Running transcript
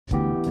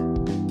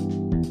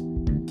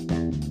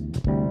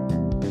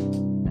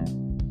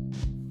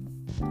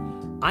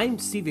I'm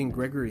Stephen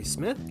Gregory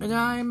Smith. And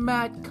I'm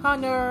Matt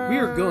Connor. We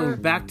are going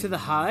back to the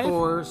Hive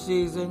for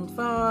Season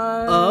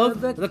 5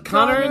 of The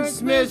Connor and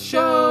Smith Show.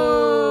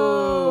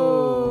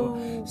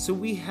 So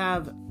we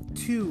have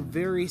two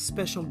very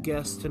special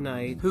guests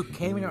tonight. Who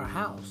came in our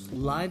house.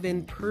 Live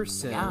in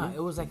person. Yeah,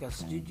 it was like a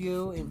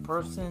studio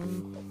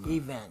in-person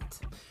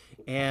event.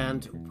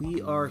 And we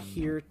are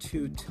here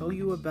to tell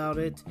you about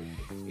it.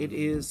 It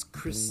is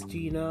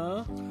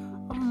Kristina,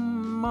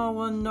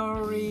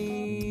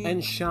 Molinari,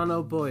 and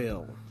Shana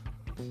Boyle.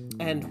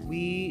 And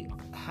we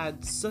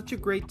had such a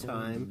great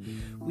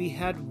time. We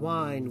had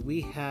wine,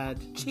 we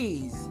had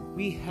cheese,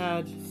 we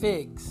had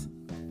figs.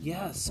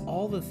 Yes,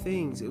 all the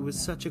things. It was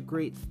such a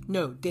great...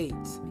 No,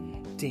 dates.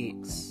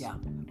 Dates. Yeah,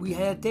 we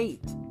had a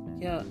date.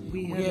 Yeah,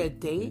 we had a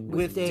date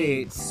with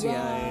dates.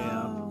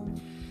 Yeah.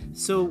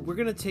 So we're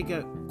going to take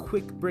a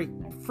quick break.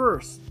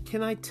 First,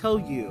 can I tell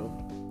you,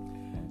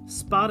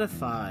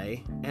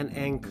 Spotify and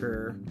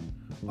Anchor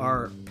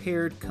are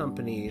paired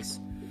companies.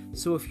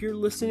 So if you're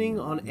listening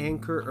on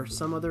Anchor or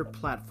some other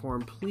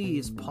platform,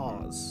 please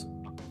pause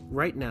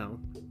right now.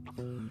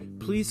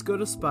 Please go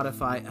to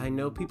Spotify. I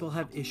know people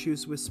have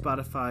issues with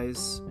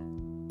Spotify's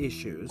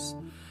issues,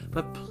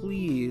 but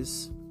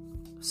please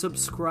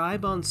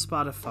subscribe on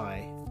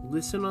Spotify.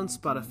 Listen on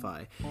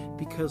Spotify,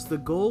 because the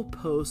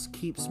goalpost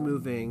keeps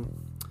moving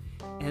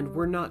and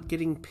we're not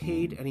getting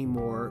paid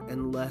anymore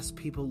unless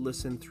people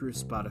listen through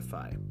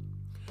Spotify.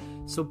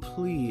 So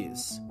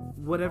please,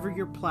 whatever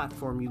your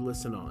platform you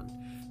listen on,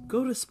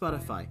 go to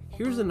Spotify.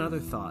 Here's another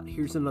thought.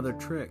 Here's another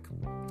trick.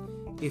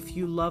 If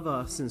you love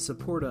us and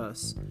support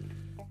us,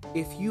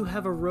 if you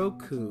have a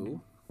Roku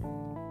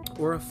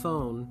or a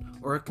phone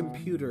or a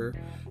computer,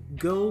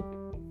 go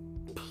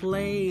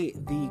play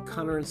the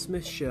Connor and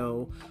Smith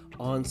Show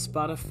on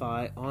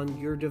Spotify on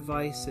your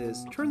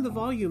devices. Turn the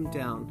volume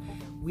down.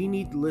 We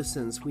need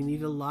listens. We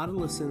need a lot of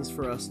listens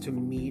for us to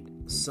meet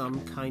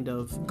some kind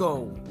of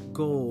goal.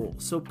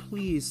 So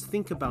please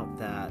think about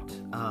that.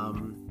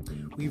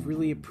 We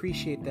really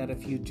appreciate that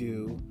if you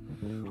do.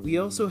 We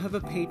also have a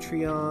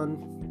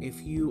Patreon.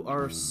 If you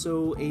are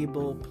so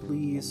able,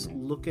 please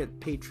look at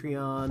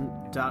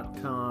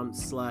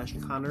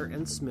patreon.com/Connor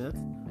and Smith.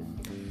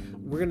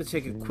 We're going to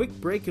take a quick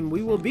break and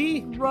we will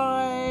be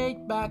right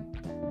back.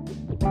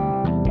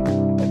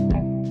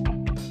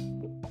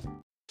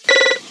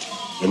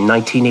 In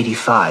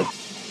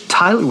 1985,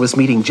 Tyler was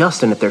meeting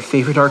Justin at their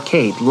favorite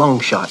arcade,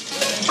 Longshot.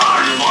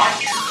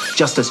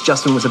 Just as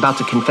Justin was about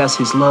to confess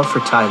his love for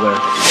Tyler,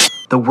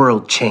 the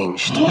world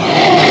changed.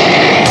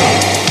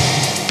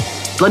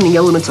 Blending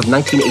elements of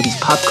 1980s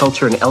pop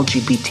culture and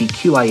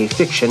LGBTQIA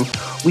fiction,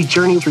 we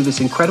journey through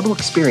this incredible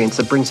experience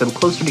that brings them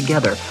closer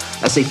together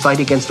as they fight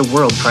against a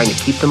world trying to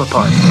keep them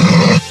apart.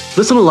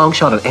 Listen to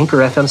Longshot on Anchor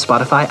FM,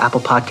 Spotify,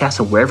 Apple Podcasts,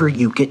 and wherever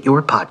you get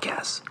your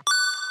podcasts.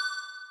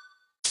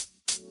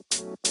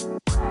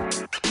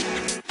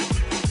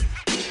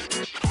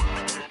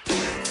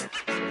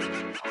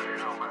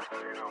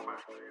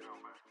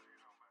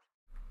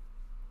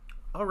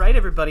 All right,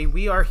 everybody,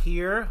 we are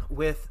here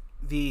with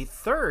the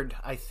third,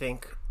 I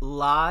think,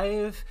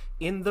 live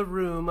in the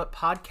room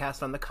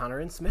podcast on the Connor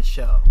and Smith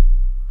Show.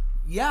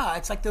 Yeah,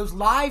 it's like those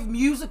live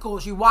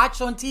musicals you watch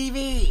on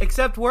TV.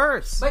 Except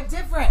worse. But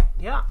different.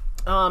 Yeah.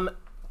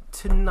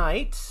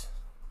 Tonight,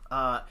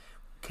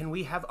 can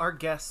we have our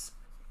guests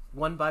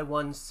one by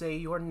one say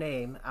your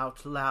name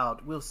out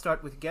loud? We'll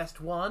start with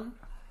guest one.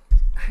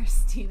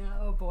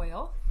 Kristina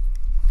O'Boyle.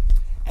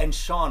 And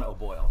Sean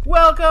O'Boyle.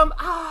 Welcome.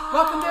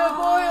 Welcome to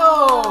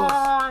Boyle.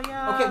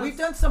 Yes. Okay, we've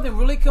done something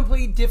really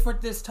completely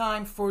different this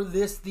time for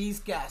these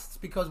guests,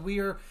 because we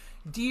are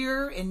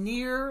dear and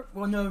near.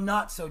 Well, no,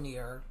 not so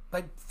near,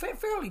 but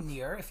fairly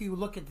near if you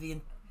look at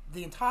the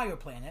entire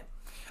planet.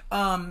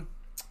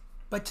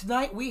 But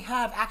tonight we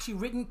have actually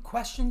written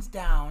questions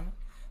down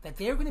that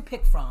they're going to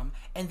pick from,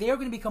 and they're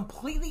going to be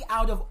completely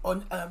out of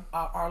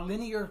our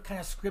linear kind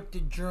of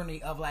scripted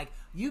journey of like,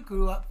 you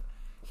grew up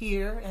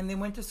here and then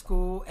went to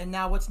school and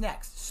now what's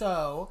next.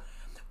 So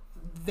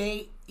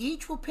they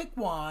each will pick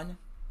one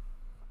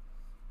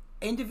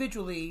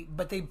individually,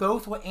 but they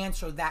both will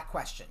answer that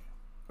question.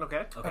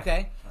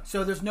 Okay.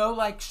 So there's no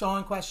like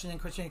Sean question and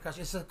Christian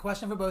question. It's a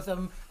question for both of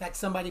them that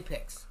somebody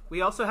picks.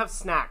 We also have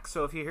snacks,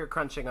 so if you hear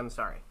crunching, I'm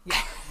sorry.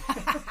 Yeah.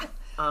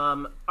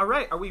 All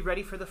right, are we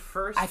ready for the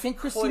first? I think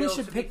Kristina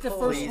should pick the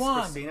first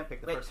one. Kristina,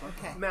 pick the first one.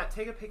 Okay. Matt,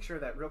 take a picture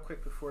of that real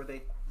quick before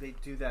they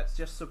do that,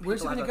 just so people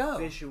Where's it have gonna a go?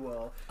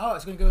 visual. Oh,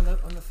 it's going to go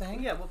on the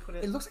thing? Yeah, we'll put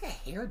it. It looks like a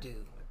hairdo.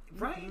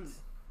 Right.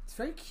 It's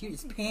very cute.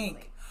 It's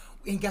pink.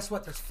 And guess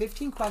what? There's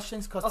 15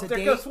 questions because Oh, today...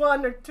 there goes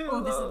one or two.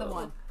 Oh, this is the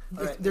one.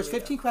 Right, there's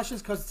 15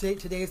 questions because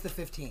today is the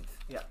 15th.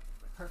 Yeah.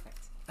 Perfect.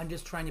 I'm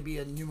just trying to be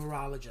a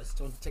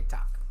numerologist on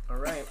TikTok. All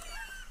right.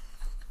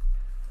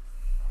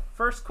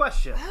 First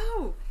question.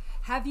 Oh,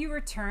 have you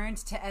returned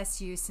to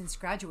SU since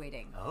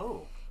graduating?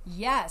 Oh.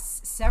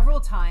 Yes,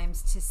 several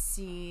times to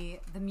see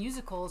the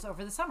musicals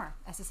over the summer,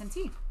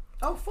 SSMT.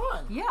 Oh,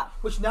 fun. Yeah.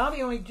 Which now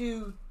they only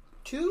do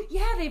 2?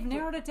 Yeah, they've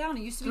narrowed it down.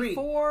 It used to 3. be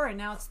 4, and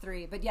now it's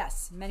 3. But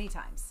yes, many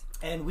times.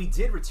 And we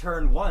did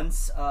return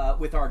once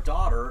with our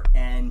daughter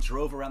and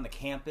drove around the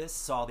campus,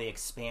 saw the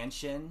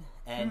expansion,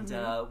 and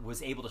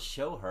was able to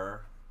show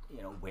her,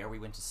 where we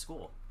went to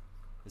school.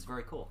 It was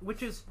very cool.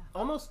 Which is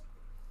almost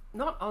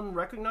not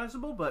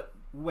unrecognizable, but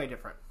way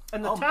different.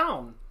 And the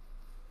town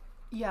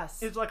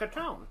Yes. is like a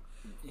town.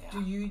 Yeah.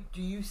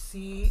 Do you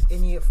see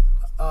any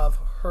of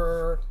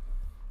her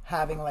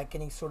having like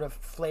any sort of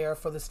flair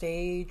for the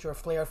stage or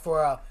flair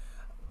for a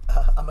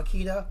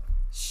Makita?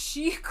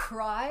 She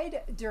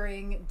cried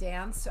during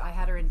dance. I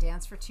had her in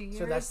dance for 2 years.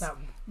 So that's not...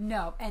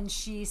 No, and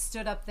she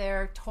stood up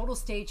there, total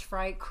stage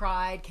fright,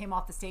 cried, came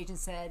off the stage and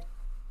said,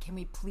 "Can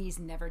we please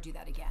never do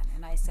that again?"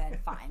 And I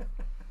said, "Fine."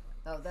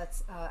 So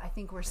that's, I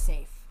think we're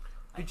safe.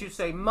 Did you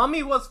say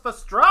Mummy was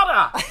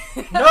Fastrada?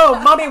 No,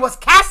 Mommy was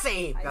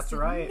Cassie! I That's said,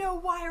 right. No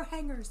wire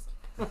hangers.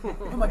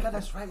 Oh my God,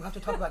 that's right. We'll have to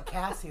talk about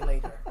Cassie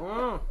later.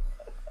 When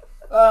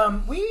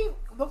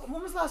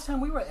was the last time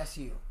we were at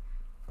SU?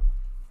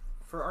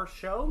 For our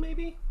show,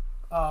 maybe?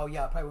 Oh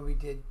yeah, probably when we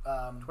did.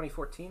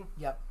 2014?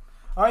 Yep.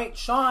 All right,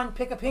 Sean,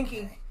 pick a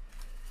pinky.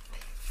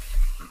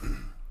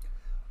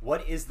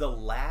 What is the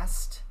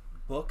last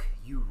book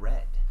you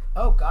read?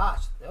 Oh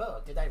gosh,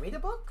 did I read a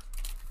book?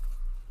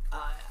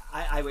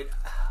 I would.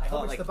 I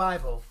hope it's the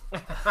Bible.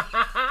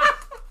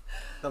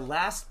 The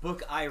last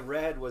book I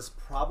read was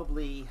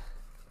probably,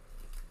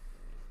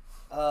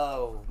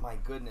 oh my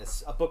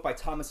goodness, a book by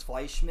Thomas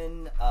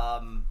Fleischman.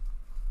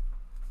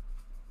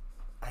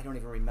 I don't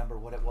even remember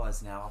what it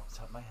was now off the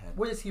top of my head.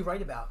 What does he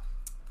write about?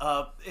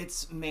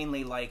 It's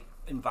mainly like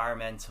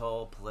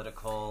environmental,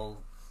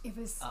 political, It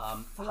was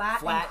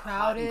flat and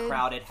hot and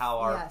crowded, how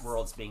our Yes.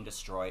 world's being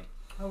destroyed.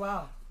 Oh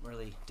wow.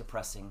 Really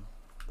depressing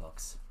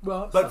books.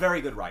 Well, But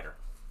very good writer.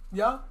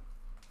 yeah.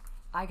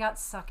 I got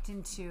sucked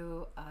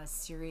into a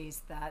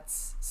series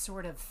that's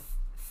sort of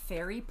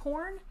fairy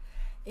porn.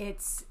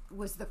 It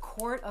was The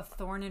Court of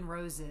Thorn and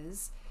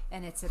Roses,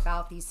 and it's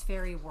about these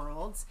fairy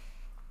worlds.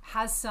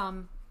 Has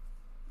some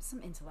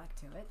intellect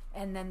to it.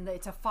 And then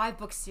it's a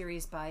 5-book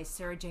series by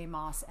Sarah J.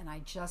 Maas, and I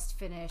just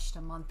finished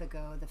a month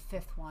ago the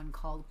 5th one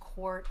called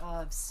Court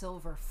of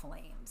Silver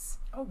Flames.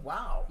 Oh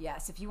wow.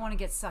 Yes, if you want to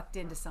get sucked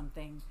into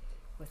something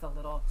with a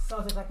little,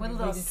 Sounds like that with could a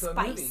be little made into a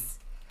spice.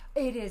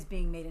 movie. It is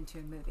being made into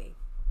a movie.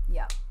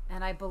 Yeah.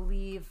 And I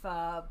believe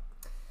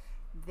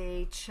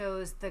they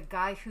chose the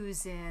guy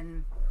who's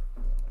in,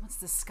 what's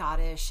the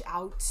Scottish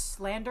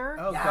Outlander?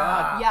 Oh, Yeah.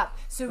 God. Yep.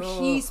 So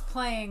he's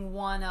playing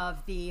one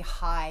of the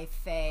high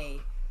fae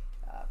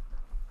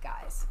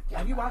guys.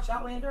 Have you watched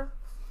Outlander?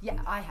 Yeah,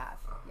 I have.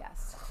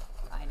 Yes.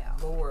 I know.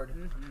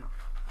 Lord.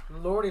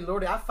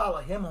 Lordy. I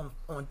follow him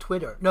on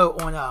Twitter. No,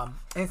 on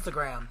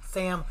Instagram.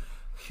 Sam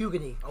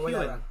Hugany or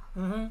whatever.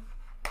 Hewan.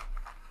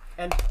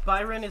 And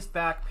Byron is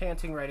back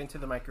panting right into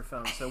the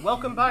microphone. So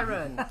welcome,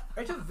 Byron.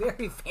 It's a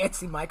very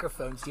fancy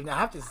microphone, Steve. I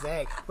have to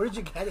say, where did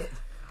you get it?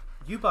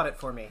 You bought it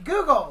for me.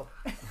 Google.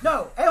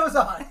 No,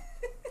 Amazon.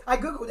 I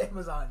Googled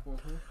Amazon.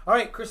 All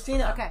right,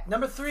 Kristina. Okay.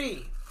 Number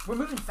 3. We're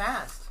moving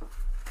fast.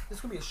 This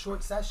is going to be a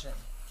short session.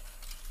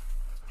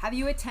 Have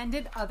you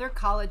attended other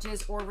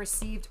colleges or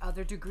received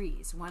other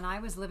degrees? When I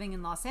was living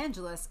in Los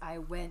Angeles, I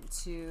went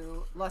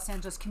to Los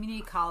Angeles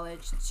Community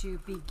College to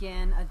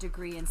begin a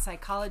degree in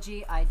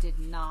psychology. I did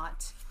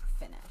not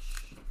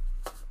finish.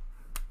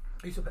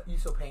 Are you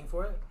still paying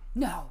for it?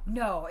 No,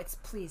 it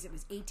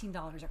was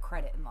 $18 a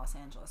credit in Los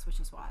Angeles,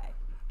 which is why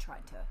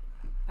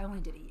I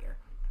only did a year.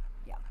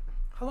 Yeah.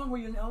 How long were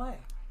you in LA?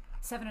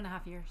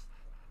 7.5 years.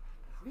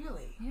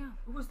 Really? Yeah.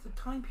 What was the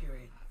time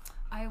period?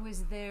 I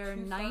was there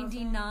 2000?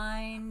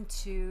 99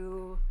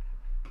 to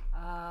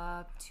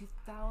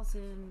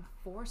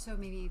 2004, so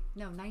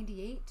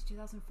 98 to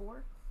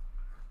 2004.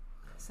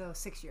 So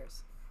 6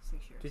 years.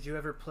 6 years. Did you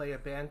ever play a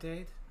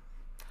Band-Aid?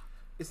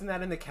 Isn't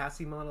that in the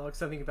Cassie monologue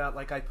something about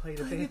like I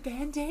played a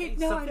Band-Aid?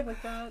 Something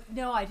like that?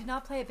 No, I did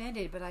not play a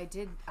Band-Aid, but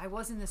I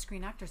was in the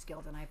Screen Actors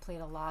Guild, and I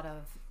played a lot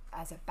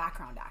as a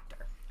background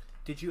actor.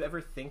 Did you ever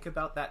think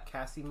about that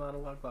Cassie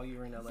monologue while you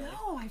were in LA?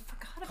 No, I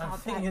forgot about I'm that.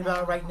 thinking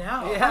about it right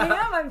now.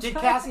 Yeah. I am. Did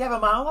Cassie have a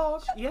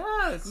monologue?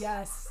 Yes.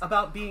 Yes.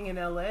 About being in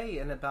LA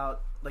and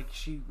about like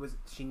she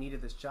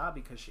needed this job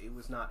because it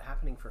was not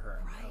happening for her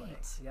in LA.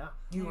 Right. Yeah.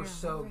 You were Yeah,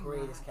 so very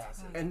great nice. as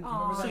Cassie. And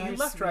Aw, so you you're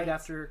left right sweet.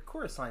 after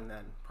Chorus Line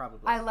then,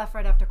 probably. I left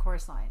right after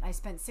Chorus Line. I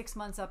spent 6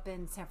 months up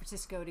in San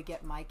Francisco to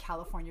get my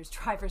California's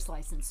driver's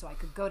license so I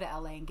could go to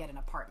LA and get an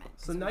apartment.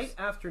 So night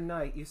after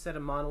night, you said a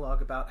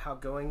monologue about how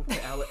going to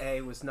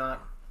LA was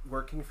not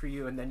working for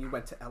you, and then you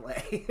went to LA.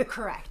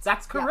 Correct.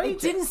 That's Yeah,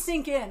 courageous. it didn't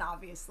sink in,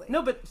 obviously.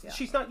 No, but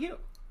she's not you.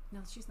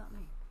 No, she's not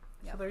me.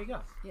 So there you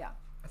go. Yeah.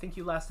 I think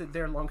you lasted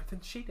there longer than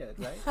she did,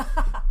 right?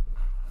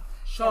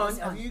 Sean,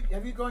 Yeah,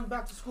 have you gone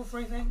back to school for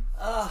anything?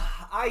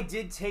 I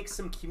did take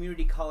some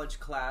community college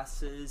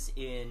classes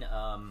in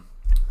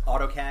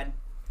AutoCAD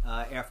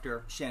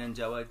after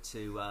Shenandoah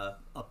to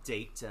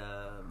update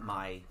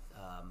my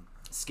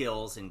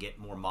skills and get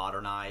more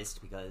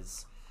modernized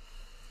because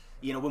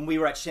You know, when we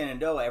were at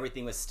Shenandoah,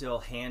 everything was still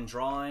hand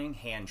drawing,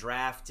 hand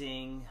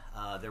drafting.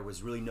 There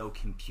was really no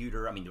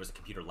computer. I mean, there was a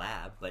computer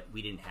lab, but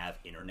we didn't have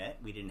internet.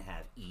 We didn't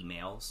have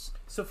emails.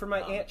 So for my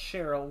Aunt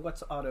Cheryl,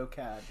 what's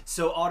AutoCAD?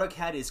 So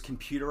AutoCAD is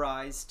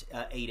computerized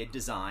aided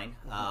design.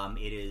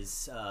 It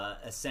is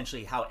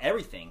essentially how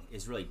everything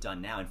is really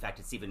done now. In fact,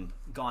 it's even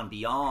gone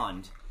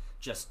beyond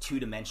just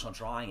two-dimensional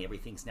drawing.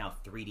 Everything's now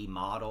 3D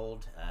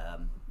modeled.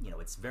 You know,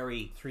 it's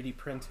very 3D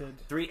printed.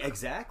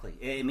 Exactly.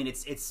 I mean,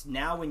 it's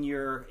now when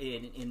you're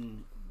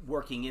in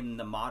working in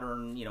the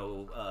modern, you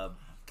know,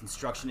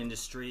 construction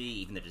industry,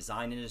 even the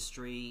design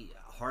industry,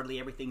 hardly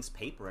everything's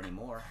paper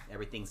anymore.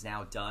 Everything's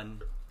now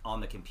done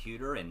on the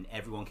computer, and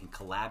everyone can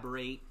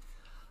collaborate.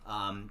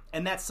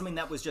 And that's something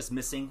that was just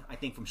missing, I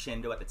think, from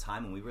Shenandoah at the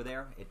time when we were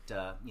there.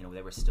 You know,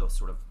 they were still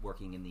sort of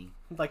working in the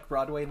like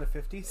Broadway in the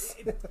 50s.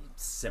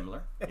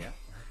 Similar, yeah.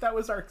 That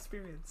was our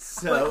experience.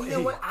 So but you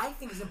know what I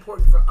think is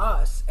important for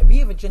us? We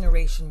have a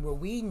generation where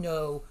we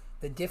know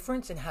the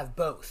difference and have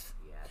both.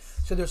 Yes.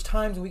 So there's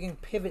times we can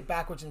pivot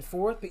backwards and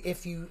forth. But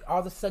if you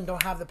all of a sudden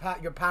don't have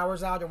your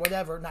powers out or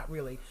whatever, not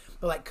really.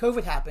 But like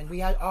COVID happened,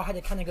 we all had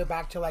to kind of go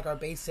back to like our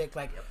basic,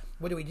 like,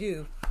 what do we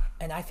do?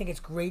 And I think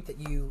it's great that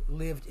you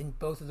lived in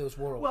both of those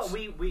worlds.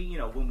 Well, we you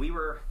know, when we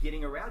were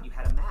getting around, you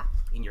had a map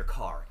in your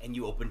car, and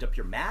you opened up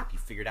your map, you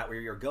figured out where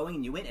you're going,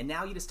 and you went, and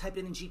now you just type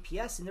it in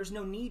GPS, and there's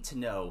no need to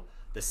know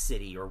the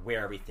city or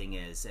where everything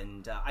is,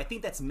 and I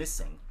think that's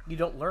missing. You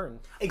don't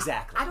learn.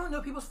 Exactly. I don't know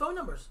people's phone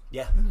numbers.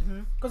 Yeah.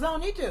 Because I don't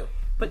need to.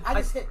 But I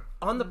just hit.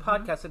 On the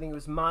podcast, I think it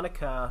was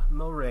Monica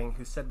Moring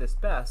who said this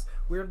best.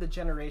 We're the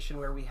generation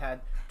where we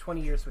had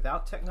 20 years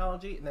without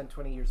technology and then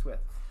 20 years with.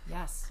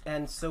 Yes.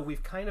 And so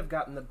we've kind of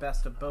gotten the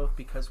best of both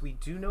because we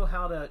do know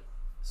how to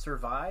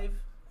survive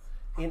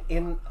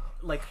in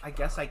like, I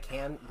guess I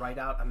can write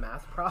out a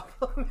math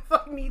problem if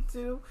I need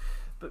to,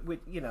 but with,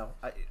 you know,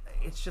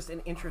 it's just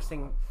an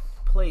interesting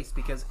place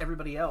because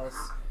everybody else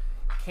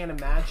can't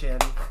imagine,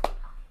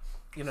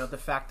 you know, the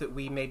fact that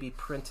we maybe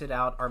printed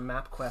out our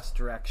MapQuest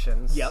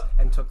directions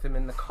and took them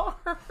in the car.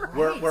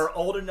 Right. We're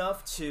old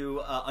enough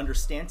to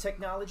understand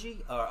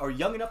technology, or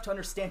young enough to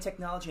understand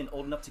technology, and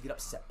old enough to get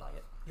upset by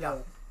it. Yeah.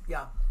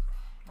 Yeah.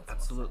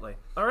 Absolutely.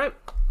 All right.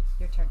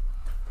 Your turn.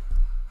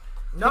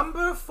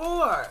 Number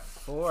 4.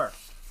 4.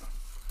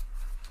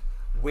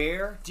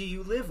 Where do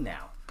you live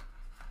now?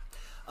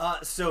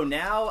 So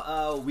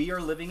now we are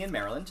living in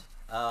Maryland.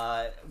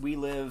 We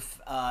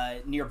live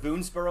near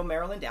Boonesboro,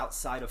 Maryland,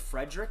 outside of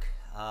Frederick.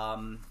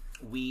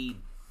 We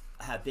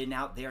have been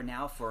out there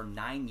now for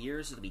 9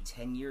 years. It'll be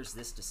 10 years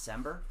this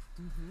December.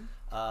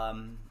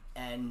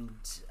 And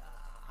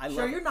I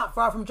love You're not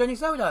far from Jenny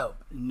Soto.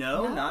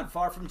 No, not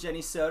far from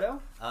Jenny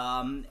Soto.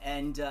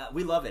 And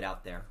we love it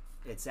out there.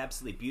 It's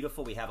absolutely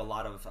beautiful. We have a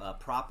lot of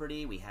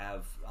property. We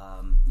have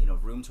you know,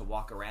 room to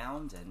walk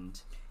around. And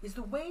Is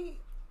the way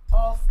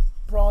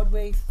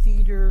off-Broadway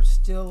theater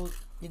still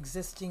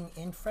existing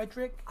in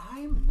Frederick?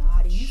 I'm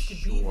not It used to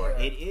be there.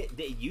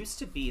 It used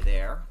to be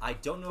there. I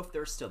don't know if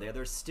they're still there.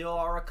 There still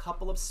are a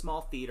couple of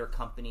small theater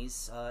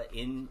companies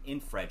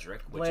in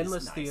Frederick, which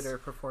Landless is nice. Theater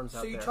performs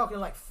out So you're there. talking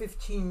like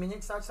 15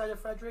 minutes outside of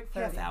Frederick?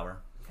 Half hour.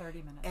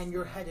 30 minutes. And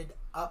you're headed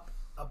up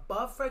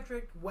above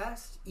Frederick,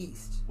 west,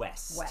 east?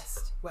 West.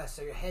 West.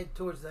 So you're headed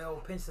towards the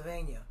old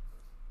Pennsylvania.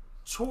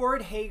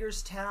 Toward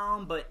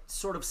Hagerstown, but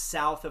sort of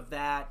south of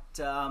that.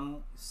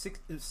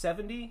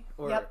 70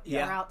 or Yep.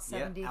 We're out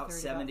 70, out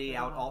 30, 70,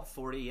 about out alt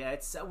 40. Yeah,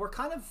 it's we're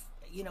kind of,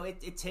 you know,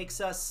 it takes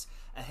us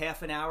a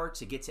half an hour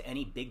to get to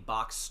any big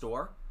box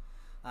store.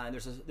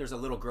 There's a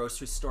little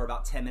grocery store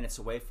about 10 minutes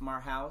away from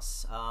our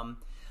house.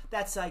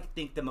 That's, I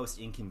think, the most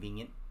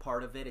inconvenient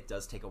part of it. It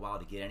does take a while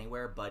to get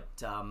anywhere, but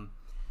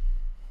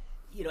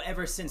you know,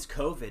 ever since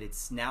COVID,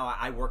 it's now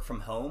I work from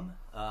home,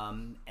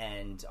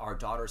 and our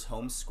daughter's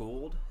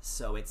homeschooled,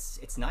 so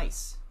it's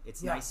nice.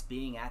 It's nice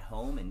being at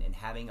home and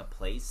having a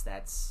place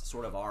that's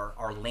sort of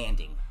our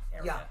landing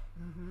area. Yeah.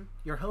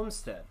 your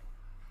homestead.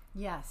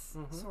 Yes,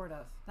 sort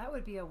of. That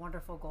would be a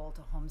wonderful goal,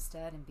 to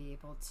homestead and be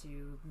able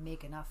to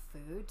make enough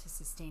food to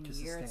sustain a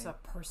year. It's a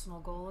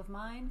personal goal of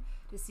mine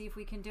to see if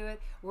we can do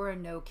it. We're a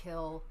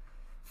no-kill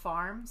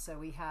farm, so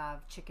we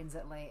have chickens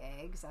that lay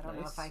eggs. I don't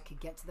know if I could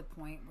get to the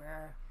point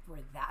where we're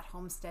that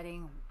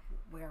homesteading,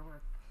 where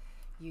we're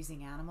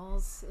using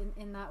animals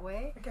in that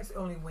way. I guess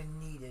only when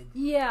needed.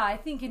 Yeah, I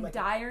think in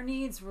dire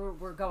needs,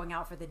 we're going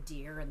out for the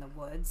deer in the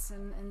woods,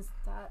 and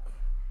that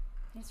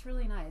it's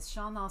really nice.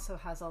 Sean also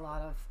has a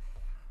lot of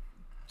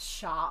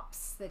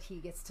shops that he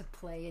gets to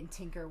play and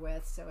tinker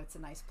with, so it's a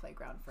nice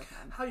playground for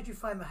him. How did you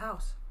find the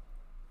house?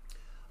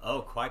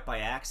 Oh, quite by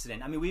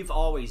accident. I mean, we've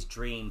always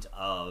dreamed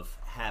of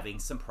having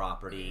some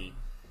property,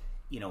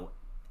 you know,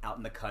 out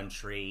in the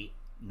country,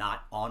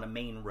 not on a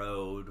main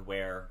road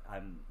where,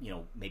 you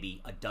know,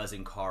 maybe a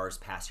dozen cars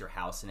pass your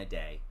house in a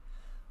day.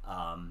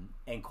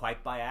 And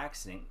quite by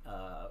accident,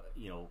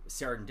 you know,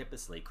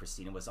 serendipitously,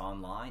 Kristina was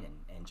online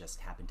and just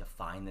happened to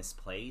find this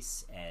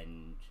place,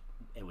 and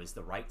it was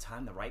the right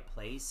time, the right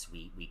place.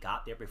 We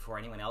got there before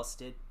anyone else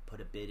did,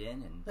 put a bid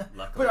in, and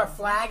luckily... Put our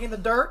flag in the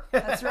dirt?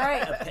 That's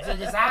right.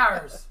 It's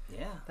ours.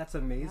 Yeah. That's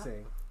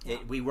amazing.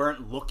 We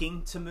weren't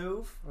looking to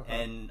move,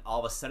 and all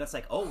of a sudden it's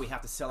like, oh, we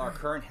have to sell our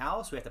current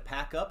house, we have to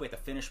pack up, we have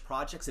to finish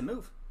projects and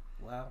move.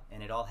 Wow.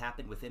 And it all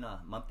happened within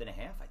a month and a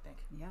half, I think.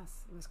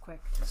 Yes, it was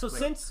quick. So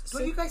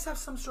Do you guys have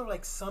some sort of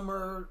like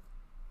summer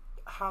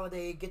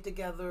holiday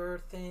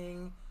get-together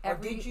thing? Or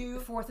did you?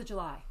 4th of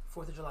July.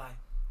 4th of July.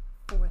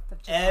 4th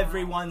of July.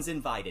 Everyone's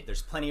invited.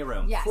 There's plenty of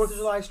room. Yes. 4th of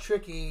July is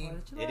tricky. 4th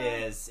of July. It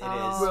is.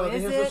 Well,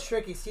 is here's it? what's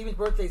tricky. Steven's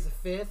birthday is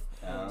the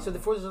 5th, so the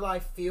 4th of July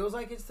feels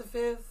like it's the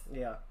 5th.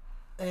 Yeah.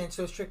 And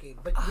so it's tricky.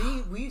 But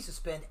we used to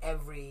spend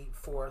every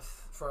 4th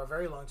for a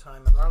very long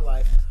time of our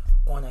life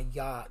on a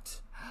yacht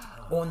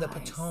on the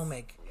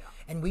Potomac. Yeah.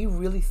 And we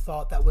really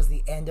thought that was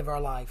the end of our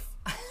life.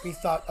 We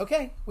thought,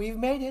 okay, we've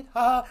made it.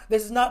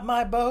 This is not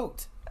my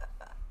boat.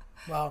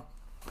 Well,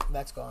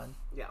 that's gone.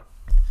 Yeah.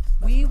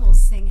 We will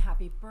sing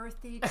happy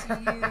birthday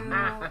to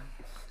you.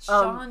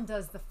 Sean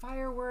does the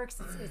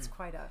fireworks. It's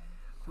quite a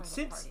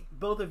party.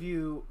 Both of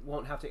you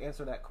won't have to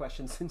answer that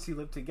question since you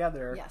live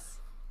together. Yes.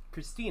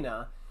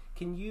 Kristina,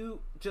 can you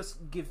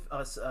just give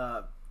us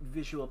a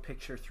visual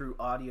picture through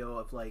audio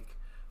of like,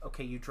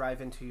 okay, you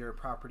drive into your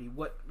property.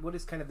 What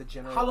is kind of the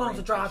general? How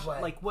long's the orientation?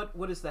 driveway? Like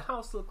what does the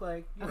house look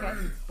like? Okay.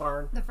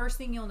 Barn. The first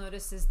thing you'll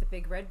notice is the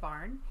big red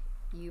barn.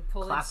 You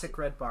pull Classic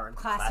red barn.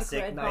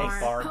 Classic red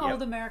nice barn. barn, Old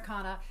yep.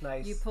 Americana.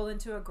 Nice. You pull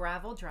into a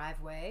gravel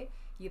driveway.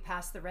 You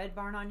pass the red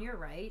barn on your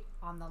right.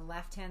 On the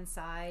left-hand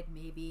side,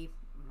 maybe,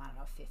 I don't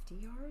know, 50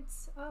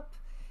 yards up.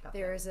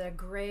 There's a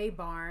gray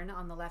barn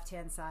on the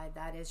left-hand side.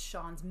 That is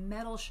Sean's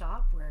metal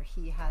shop where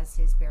he has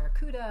his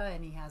Barracuda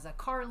and he has a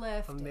car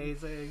lift.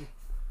 Amazing.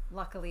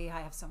 Luckily,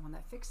 I have someone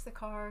that fixed the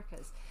car.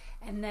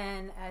 And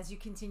then as you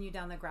continue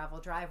down the gravel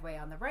driveway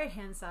on the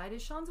right-hand side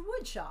is Sean's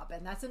wood shop.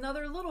 And that's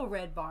another little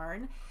red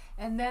barn.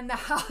 And then the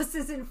house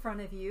is in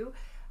front of you.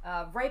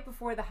 Right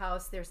before the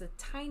house, there's a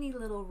tiny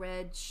little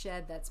red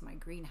shed. That's my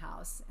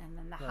greenhouse. And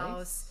then the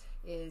house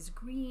is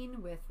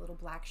green with little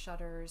black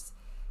shutters.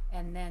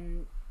 And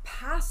then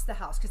past the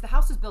house, because the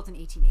house was built in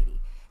 1880,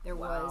 there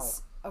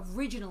was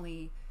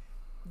originally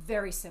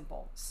very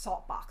simple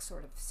salt box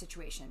sort of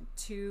situation.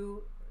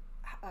 2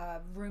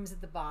 rooms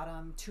at the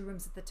bottom, 2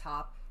 rooms at the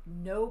top,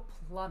 no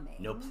plumbing.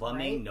 No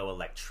plumbing, right? no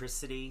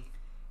electricity.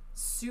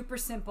 Super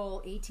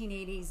simple,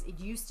 1880s. It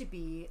used to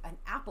be an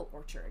apple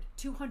orchard,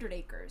 200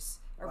 acres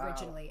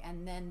originally,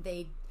 and then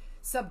they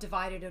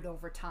subdivided it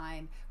over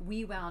time.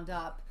 We wound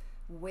up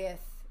with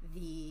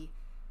the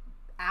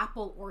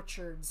apple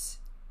orchards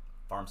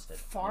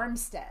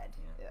farmstead.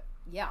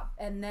 Yeah.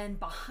 And then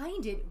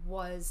behind it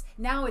was,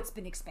 now it's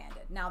been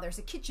expanded. Now there's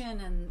a kitchen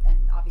and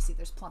obviously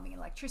there's plumbing and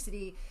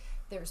electricity.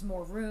 There's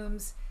more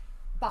rooms.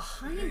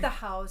 Behind the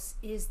house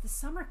is the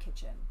summer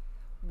kitchen,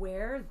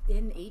 where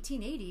in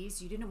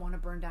 1880s you didn't want to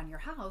burn down your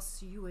house,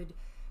 so you would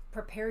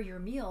prepare your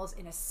meals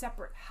in a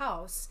separate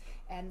house.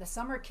 And the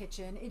summer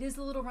kitchen, it is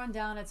a little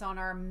rundown. It's on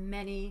our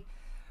many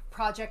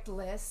project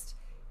list.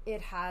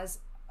 It has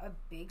a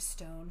big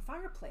stone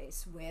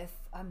fireplace with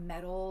a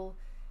metal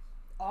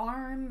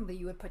arm that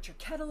you would put your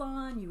kettle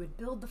on. You would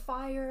build the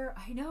fire.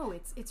 I know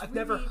it's. I've really...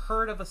 never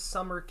heard of a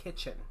summer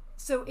kitchen.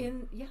 So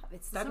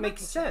it's the that summer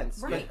makes kitchen. sense.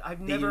 Right? I've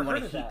They never didn't want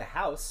heard to of heat the that.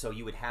 house, so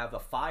you would have a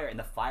fire, and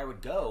the fire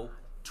would go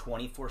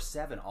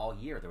 24/7 all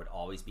year. There would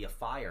always be a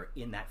fire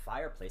in that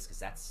fireplace because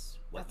that's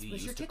what you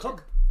was your used to kitchen.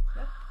 cook.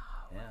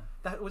 Yeah.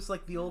 That was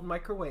like the old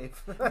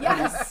microwave.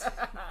 Yes.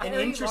 And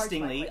Very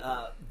interestingly,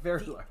 large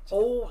Very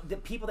large. the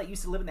people that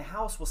used to live in the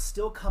house will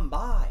still come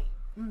by.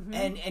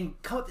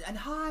 And come and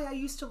hi, I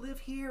used to live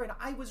here and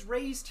I was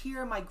raised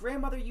here. My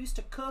grandmother used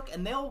to cook,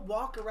 and they'll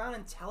walk around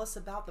and tell us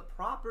about the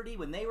property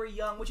when they were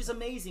young, which is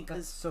amazing That's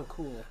because so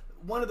cool.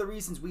 one of the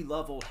reasons we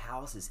love old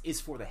houses is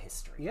for the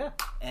history. Yeah.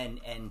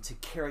 And to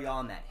carry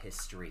on that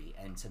history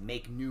and to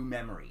make new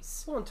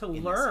memories. Well, and to in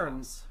this learn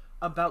house.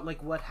 about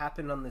like what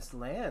happened on this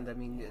land. I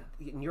mean,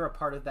 and you're a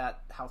part of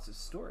that house's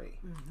story.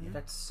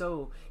 That's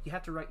so. You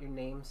have to write your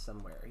name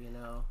somewhere. You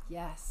know.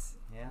 Yes.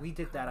 Yeah. We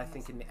did that, I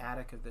think, in the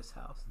attic of this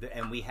house.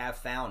 And we have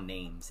found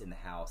names in the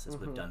house as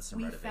we've done some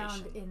We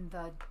renovation.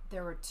 found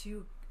there were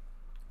 2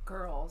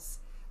 girls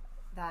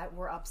that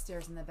were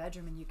upstairs in the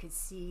bedroom, and you could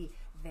see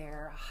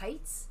their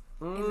heights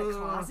in the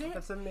closet.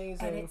 That's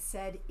amazing. And it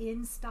said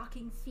in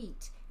stocking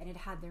feet, and it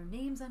had their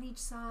names on each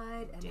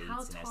side and Dates how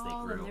and as they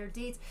tall grew. and their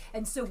dates.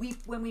 And so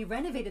when we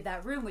renovated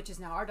that room, which is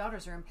now our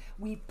daughter's room,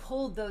 we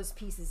pulled those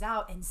pieces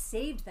out and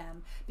saved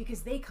them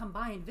because they come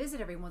by and visit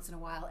every once in a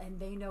while,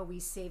 and they know we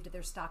saved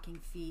their stocking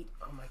feet.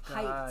 Oh my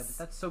god, heights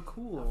that's so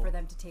cool. for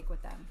them to take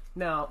with them.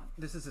 Now,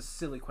 this is a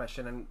silly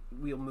question, and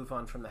we'll move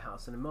on from the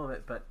house in a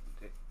moment, but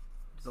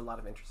there's a lot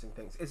of interesting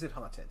things. Is it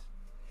haunted?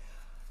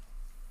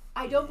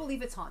 I don't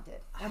believe it's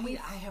haunted. And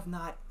I have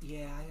not.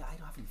 Yeah,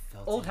 I haven't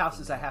felt Old anything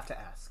houses, I yet. have to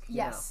ask. you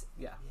Yes.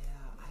 know? Yeah.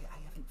 Yeah,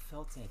 I haven't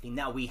felt anything.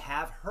 Now, we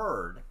have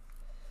heard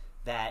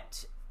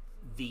that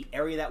the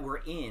area that we're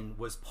in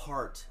was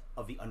part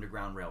of the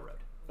Underground Railroad,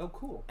 Oh,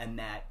 cool. and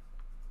that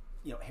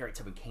Harriet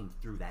Tubman came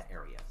through that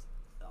area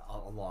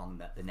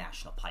along the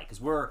National Pike, because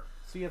we're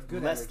So you have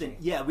good less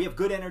energy. than we have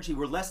good energy.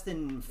 We're less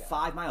than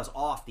 5 miles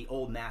off the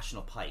old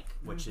National Pike,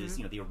 which is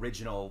the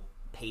original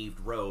paved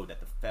road that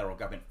the federal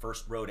government,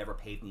 first road ever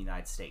paved in the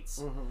United States.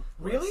 Mm-hmm.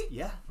 Really?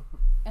 Yeah.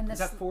 And Is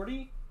that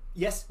 40?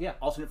 Yes. Yeah.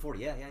 Alternate 40.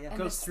 Yeah. And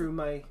Goes through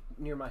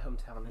near my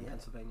hometown in Yeah.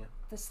 Pennsylvania.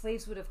 the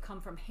slaves would have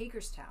come from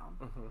Hagerstown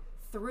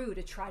through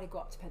to try to go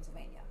up to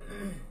Pennsylvania.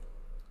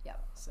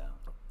 Yep. So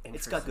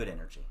it's got good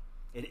energy.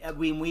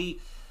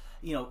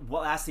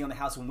 Last thing on the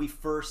house, when we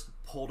first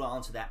pulled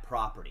onto that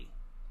property,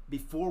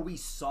 before we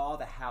saw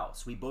the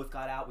house, we both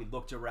got out, we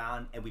looked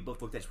around, and we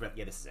both looked at each other.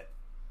 Yeah, this is it.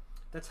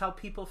 That's how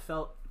people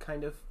felt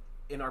kind of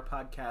in our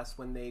podcast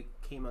when they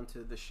came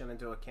onto the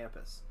Shenandoah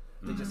campus.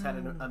 They just had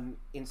an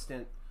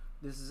instant,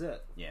 this is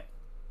it. Yeah.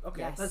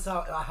 Okay. Yes. That's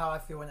how I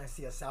feel when I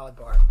see a salad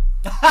bar.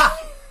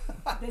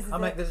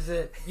 I'm like, this is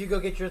it. You go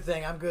get your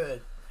thing. I'm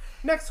good.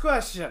 Next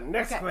question.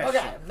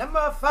 Okay,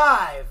 number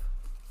 5.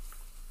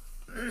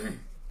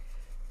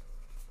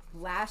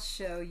 Last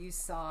show you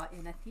saw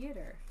in a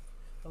theater.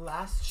 The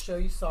last show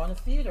you saw in a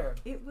theater.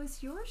 It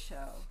was your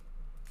show.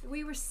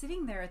 We were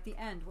sitting there at the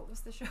end. What was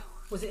the show?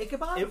 Was it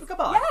Ichabod?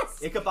 Ichabod. Yes!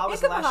 Ichabod was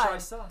the last show I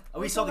Ichabod saw.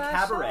 was We saw the the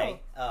last cabaret,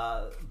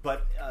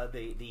 but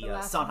the last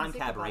one Sondheim was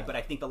cabaret. Ichabod. But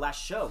I think the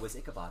last show was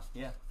Ichabod.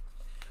 Yeah.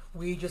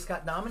 We just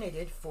got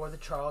nominated for the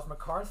Charles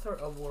MacArthur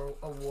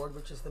Award,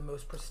 which is the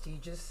most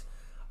prestigious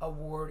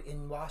award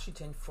in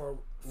Washington for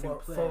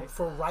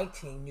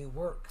writing new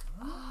work.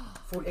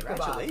 For Ichabod.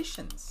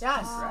 Congratulations.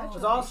 Yes, it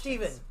was all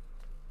Stephen.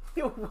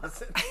 It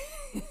wasn't.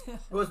 It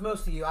was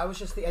most of you. I was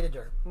just the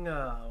editor.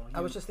 No. I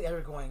was just the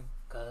editor going,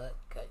 good.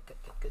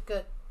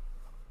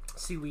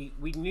 See, we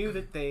knew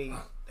that they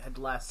had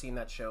last seen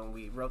that show, and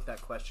we wrote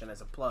that question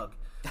as a plug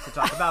to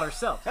talk about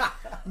ourselves.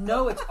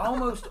 No, it's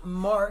almost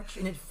March,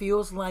 and it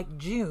feels like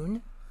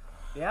June.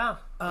 Yeah.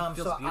 It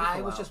feels So beautiful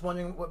I was out. just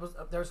wondering what was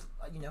there's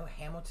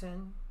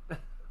Hamilton.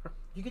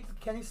 You get to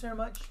Kenny Center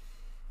much?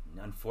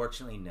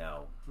 Unfortunately,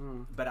 no.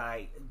 But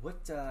I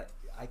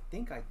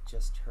think I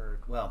just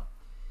heard. Well,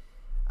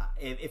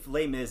 if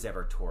Les Mis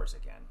ever tours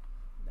again,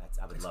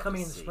 I would It's love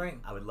coming to in the see.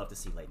 spring. I would love to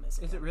see Les Mis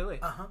again. Is it really?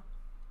 Uh-huh.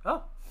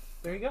 Oh,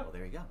 there you go. Well,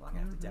 there you go. Well, I'm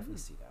gonna have to definitely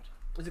see that.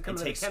 Is it coming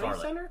to the take Kennedy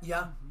Scarlett. Center?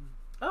 Yeah.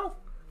 Oh,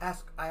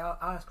 I'll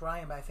ask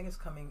Ryan, but I think it's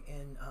coming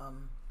in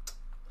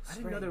I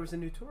didn't know there was a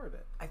new tour of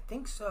it. I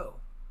think so.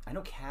 I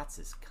know Cats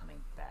is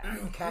coming back.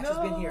 Cats has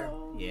been here.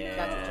 Yeah,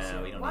 Cats was just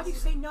here. we don't Why need do you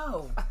to- say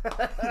no?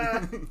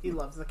 He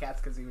loves the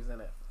Cats because he was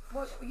in it.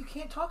 Well, you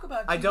can't talk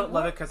about it. I until don't you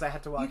love are- it because I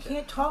had to You watch it.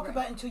 can't talk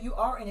about it until you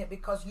are in it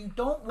because you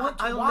don't want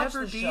to I'll watch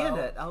never the be show. in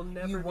it. I'll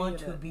never You be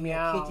want in to it. be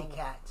Meow. a kitty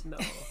cat. No.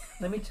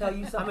 Let me tell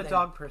you something. I'm a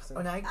dog person.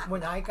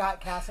 When I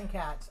got Cass and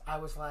Cats, I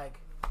was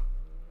like,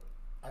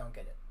 I don't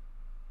get it.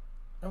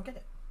 I don't get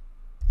it.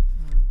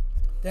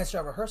 Then I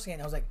started rehearsing it,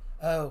 and I was like,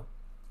 oh,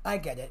 I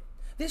get it.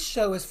 This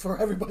show is for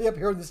everybody up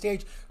here on the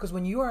stage because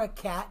when you are a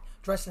cat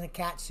dressed in a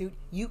cat suit,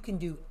 you can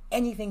do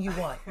anything you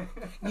want.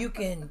 You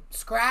can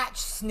scratch,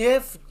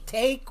 sniff,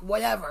 take,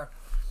 whatever.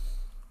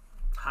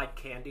 Hide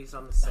candies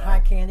on the set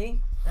Hide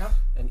candy. Yep.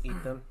 and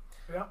eat them.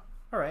 Yep.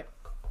 All right.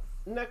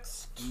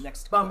 Next.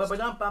 Bum, question.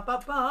 bum, bum,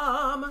 bum,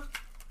 bum.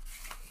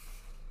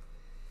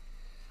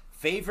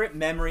 Favorite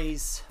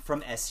memories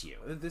from SU.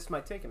 This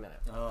might take a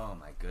minute. Oh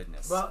my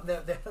goodness. Well,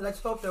 let's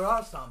hope there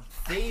are some.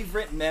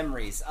 Favorite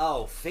memories.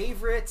 Oh,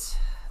 favorite.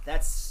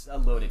 That's a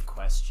loaded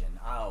question.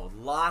 Oh,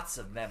 lots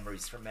of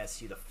memories from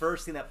SU. The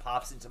first thing that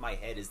pops into my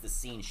head is the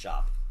scene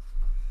shop.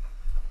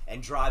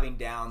 And driving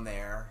down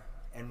there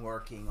and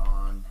working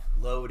on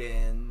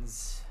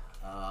load-ins.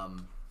 I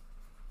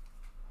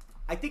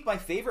think my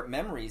favorite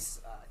memories,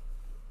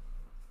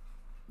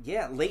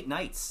 late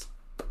nights.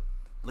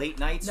 Late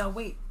nights. Now,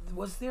 wait,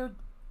 was there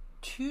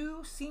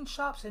 2 scene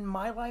shops in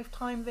my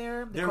lifetime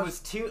there? There was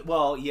 2.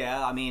 Well,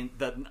 yeah. I mean,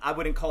 I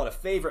wouldn't call it a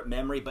favorite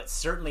memory, but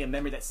certainly a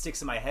memory that sticks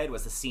in my head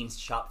was the scene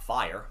shop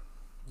fire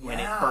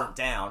when it burnt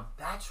down.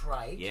 That's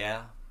right.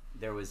 Yeah,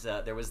 there was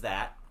that.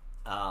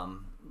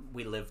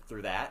 We lived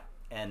through that,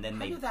 and then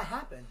How did that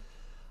happen?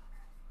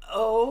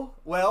 Oh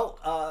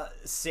well,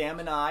 Sam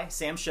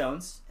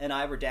Shones and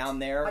I were down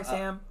there. Hi,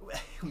 Sam.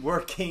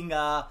 Working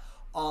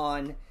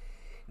on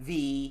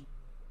the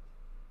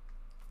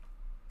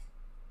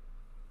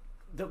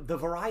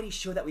variety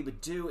show that we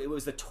would do. It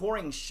was the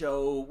touring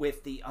show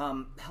with the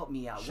help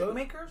me out.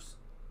 Showmakers?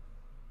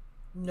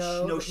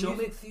 No, No, the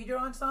music theater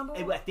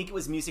ensemble? I think it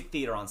was Music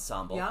Theater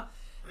Ensemble. Yeah.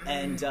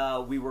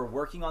 And we were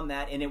working on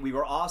that, and then we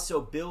were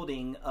also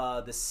building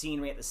the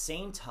scenery at the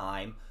same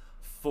time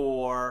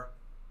for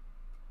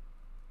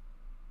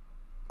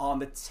On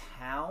the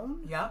Town.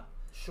 Yeah,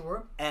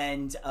 sure.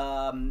 And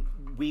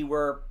we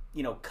were,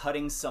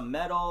 cutting some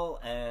metal,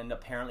 and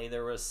apparently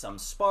there was some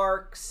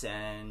sparks,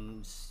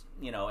 and,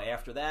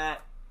 after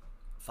that,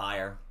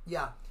 fire.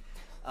 Yeah.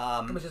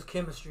 It was just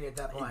chemistry at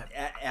that point.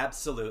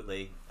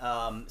 Absolutely.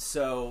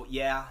 So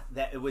yeah,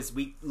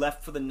 we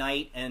left for the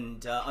night,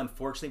 and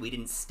unfortunately we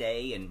didn't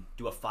stay and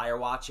do a fire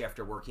watch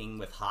after working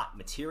with hot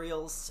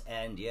materials,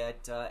 and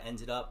yet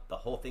ended up the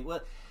whole thing.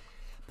 Well,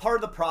 part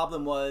of the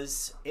problem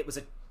was it was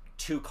a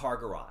 2-car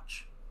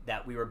garage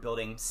that we were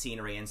building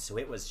scenery in, so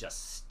it was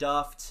just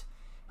stuffed,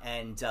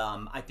 and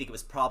I think it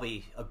was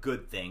probably a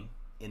good thing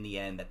in the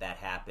end that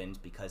happened,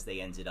 because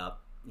they ended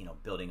up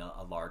building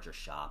a larger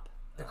shop.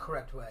 The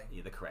correct way.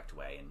 Yeah, the correct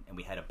way. And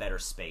we had a better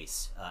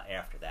space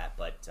after that.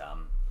 But,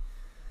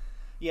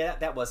 yeah,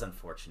 that was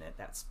unfortunate.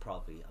 That's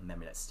probably a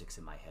memory that sticks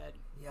in my head.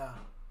 Yeah.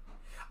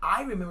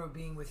 I remember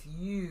being with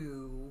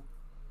you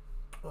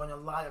on a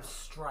lot of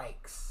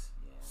strikes.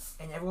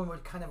 Yeah. And everyone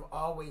would kind of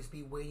always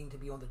be waiting to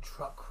be on the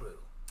truck crew.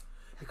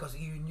 Because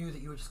you knew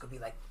that you were just going to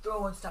be like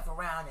throwing stuff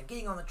around and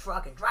getting on the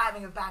truck and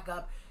driving it back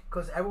up.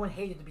 Because everyone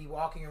hated to be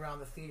walking around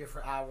the theater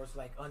for hours,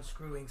 like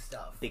unscrewing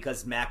stuff.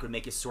 Because Mac would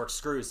make you sort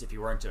screws if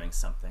you weren't doing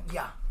something.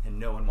 Yeah. And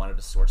no one wanted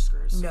to sort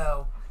screws.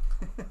 No.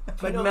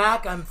 But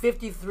Mac, I'm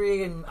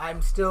 53 and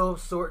I'm still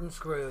sorting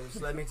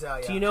screws, let me tell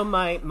you. Do you know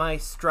my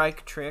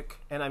strike trick?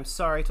 And I'm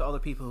sorry to all the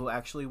people who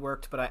actually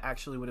worked, but I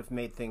actually would have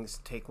made things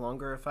take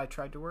longer if I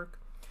tried to work.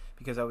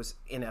 Because I was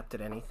inept at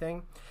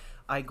anything.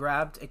 I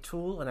grabbed a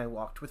tool and I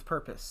walked with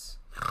purpose.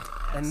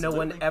 And no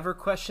one ever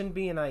questioned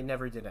me and I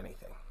never did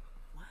anything.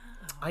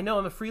 I know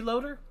I'm a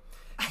freeloader,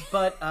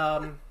 but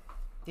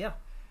yeah.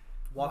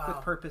 Walk with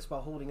purpose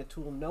while holding a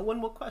tool. No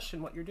one will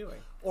question what you're doing.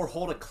 Or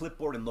hold a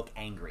clipboard and look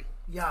angry.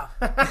 Yeah.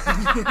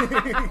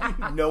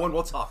 No one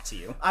will talk to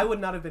you. I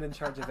would not have been in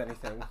charge of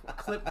anything.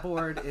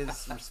 Clipboard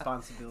is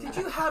responsibility.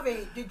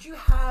 Did you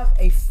have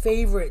a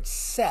favorite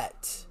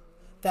set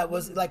that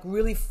was like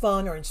really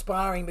fun or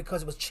inspiring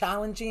because it was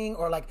challenging,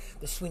 or like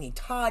the Sweeney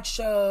Todd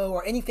show,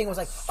 or anything was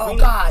like, oh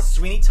God.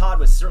 Sweeney Todd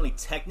was certainly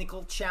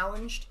technical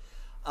challenged.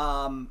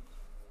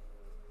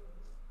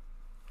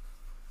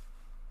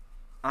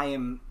 I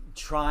am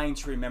trying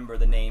to remember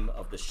the name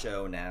of the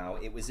show now.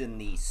 It was in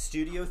the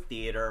Studio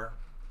Theater.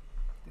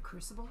 The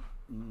Crucible?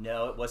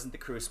 No, it wasn't the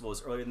Crucible. It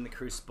was earlier than the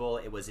Crucible.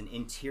 It was an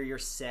interior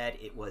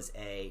set. It was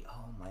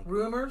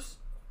Rumors?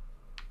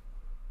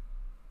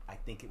 I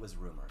think it was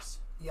Rumors.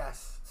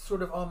 Yes.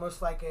 Sort of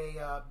almost like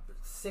a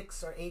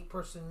 6 or 8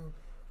 person...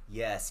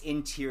 Yes,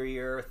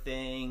 interior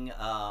thing.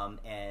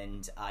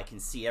 And I can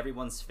see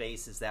everyone's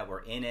faces that were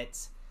in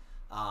it.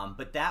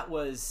 But that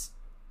was...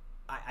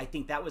 I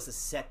think that was a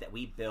set that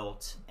we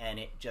built, and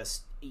it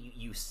just,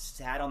 you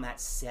sat on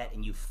that set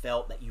and you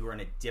felt that you were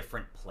in a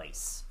different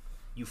place.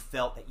 You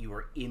felt that you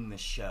were in the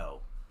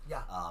show.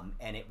 Yeah.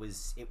 And it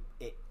was,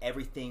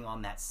 everything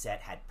on that set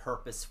had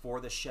purpose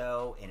for the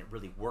show, and it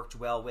really worked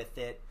well with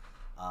it.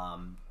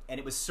 And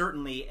it was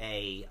certainly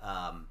a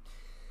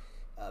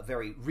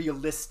very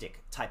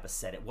realistic type of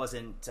set. It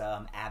wasn't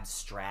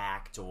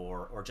abstract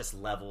or just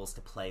levels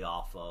to play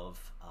off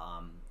of.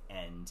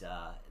 And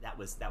that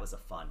was a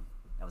fun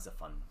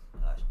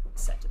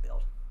set to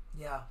build.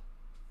 Yeah.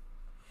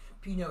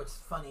 You know, it's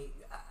funny.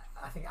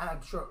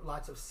 I'm sure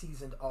lots of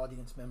seasoned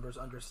audience members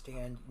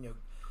understand,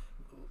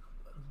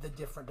 the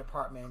different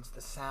departments, the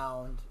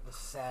sound, the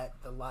set,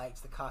 the lights,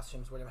 the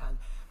costumes, whatever,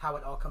 how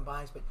it all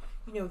combines. But,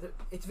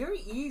 it's very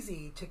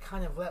easy to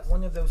kind of let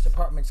one of those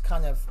departments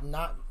kind of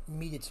not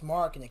meet its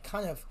mark, and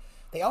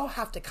they all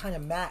have to kind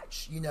of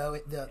match,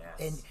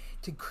 and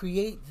to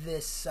create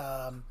this...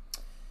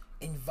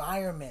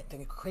 environment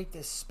and create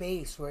this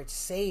space where it's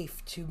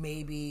safe to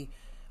maybe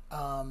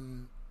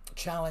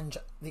challenge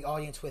the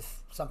audience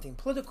with something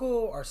political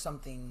or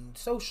something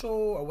social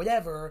or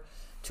whatever,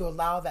 to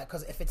allow that,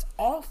 because if it's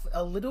off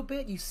a little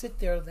bit, you sit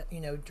there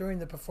during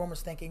the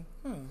performance thinking,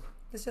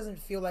 this doesn't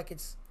feel like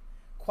it's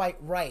quite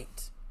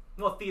right.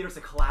 Well, theater's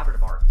a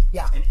collaborative art.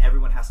 Yeah. And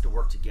everyone has to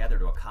work together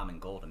to a common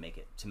goal to make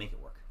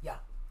it work. Yeah.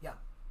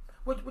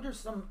 What are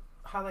some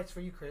highlights for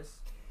you,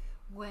 Chris?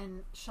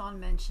 When Sean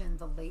mentioned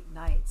the late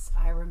nights,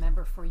 I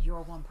remember for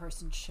your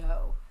one-person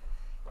show,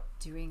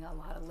 doing a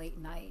lot of late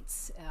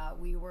nights.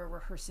 We were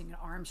rehearsing an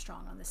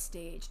Armstrong on the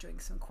stage, doing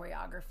some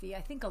choreography.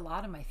 I think a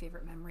lot of my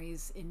favorite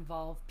memories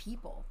involve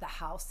people, the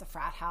house, the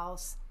frat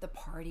house, the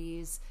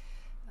parties,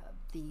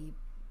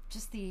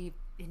 the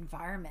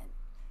environment.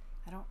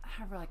 I don't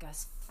have like a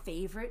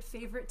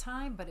favorite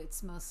time, but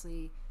it's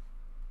mostly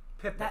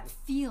Pippin. That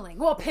feeling.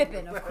 Well,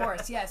 Pippin, of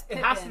course, yes. Pippin,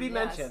 it has to be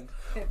mentioned.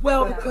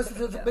 Well,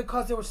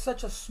 because there was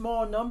such a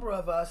small number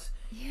of us,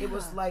 it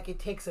was like it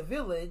takes a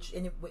village,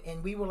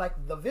 and we were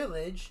like the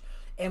village,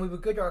 and we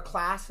would go to our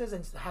classes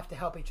and have to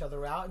help each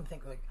other out and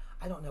think like,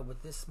 I don't know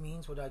what this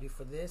means. What do I do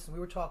for this? And we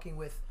were talking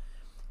with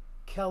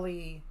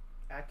Kelly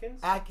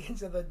Atkins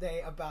the other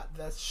day about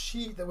the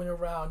sheet that went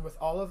around with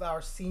all of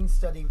our scene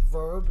study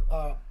verb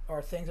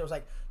or things that was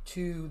like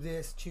to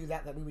this, to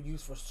that we would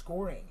use for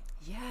scoring.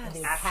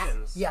 Yes.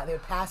 Actions. They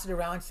would pass it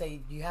around and say,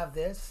 do you have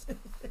this?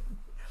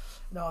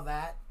 And all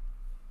that.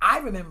 I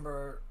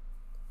remember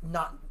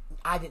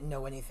I didn't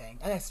know anything,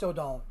 and I still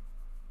don't.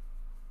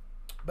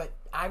 But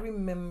I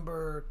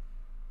remember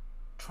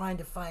trying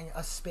to find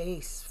a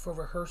space for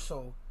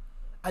rehearsal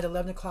at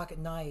 11 o'clock at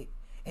night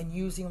and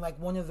using like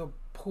one of the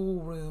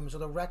pool rooms or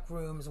the rec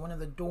rooms, one of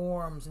the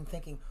dorms, and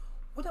thinking,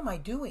 what am I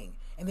doing?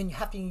 And then you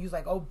have to use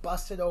like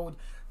busted old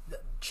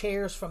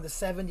chairs from the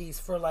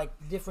 70s for like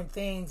different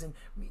things and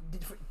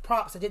different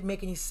props that didn't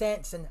make any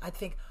sense. And I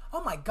think,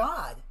 oh my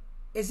God,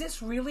 is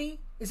this really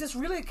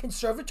a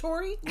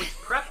conservatory? Which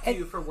prepped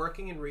you for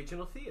working in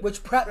regional theater.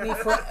 Which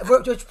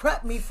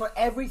prepped me for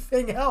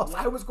everything else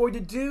I was going to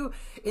do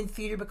in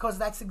theater, because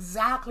that's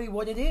exactly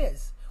what it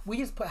is. We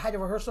just had a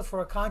rehearsal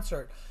for a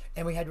concert,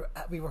 and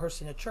we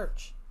rehearsed in a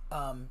church,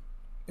 and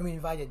we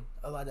invited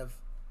a lot of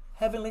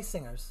heavenly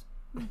singers.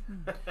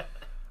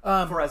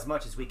 For as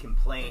much as we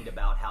complained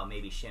about how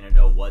maybe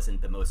Shenandoah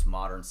wasn't the most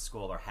modern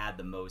school or had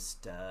the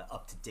most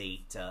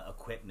up-to-date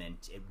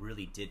equipment, it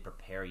really did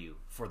prepare you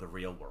for the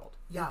real world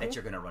that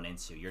you're going to run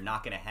into. You're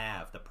not going to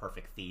have the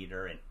perfect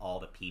theater and all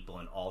the people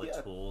and all the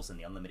tools and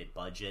the unlimited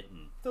budget.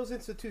 And those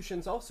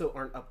institutions also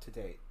aren't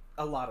up-to-date.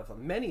 A lot of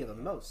them. Many of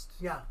them. Most.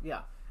 Yeah.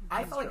 Yeah.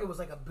 I felt like it was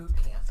like a boot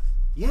camp.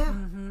 Yeah.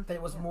 That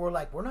it was more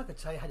like, we're not going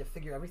to tell you how to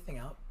figure everything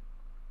out.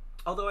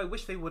 Although I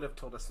wish they would have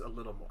told us a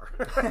little more.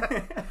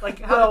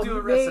 Like how to do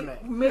a resume.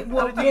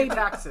 How to do your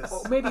taxes.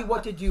 Maybe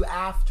what to do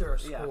after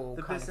school.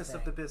 Yeah, the business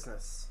of the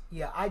business.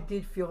 Yeah, I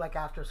did feel like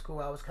after school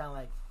I was kind of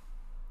like,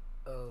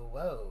 oh,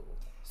 whoa.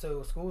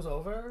 So school's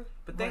over?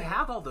 But they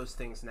have all those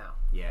things now.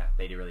 yeah,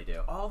 they really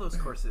do. All those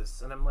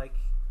courses. And I'm like,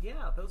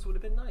 yeah, those would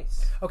have been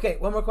nice. Okay,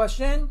 one more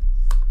question.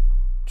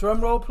 Drum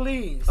roll,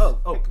 please.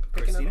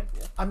 Kristina?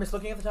 Yeah. I'm just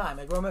looking at the time.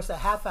 We're almost a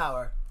half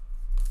hour.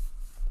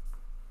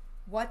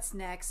 What's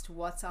next?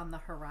 What's on the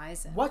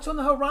horizon? What's on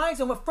the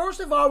horizon? Well, first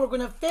of all, we're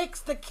going to fix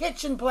the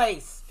kitchen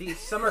place. The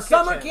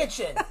summer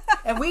kitchen.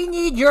 And we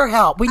need your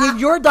help. We need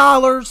your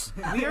dollars.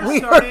 We are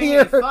starting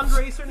a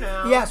fundraiser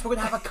now. Yes, we're going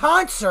to have a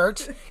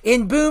concert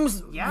in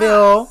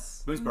Boomsville.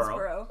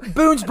 Boonesboro.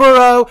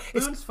 Boonesboro.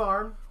 Boone's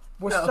Farm.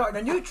 We're starting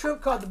a new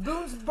troupe called the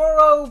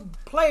Boomsboro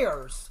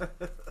Players.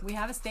 We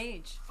have a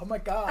stage. Oh, my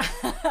God.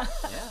 Yeah.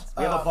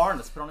 We have a barn.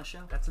 Let's put on a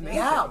show. That's amazing.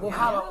 Yeah, we'll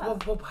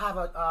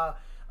have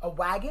a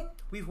wagon.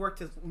 We've worked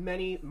with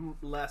many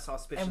less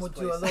auspicious And we'll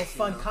places, do a little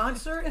fun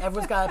concert.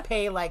 Everyone's got to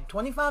pay like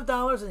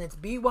 $25, and it's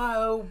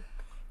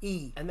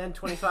BYOE. And then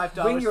 $25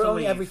 Bring your to own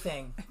leave.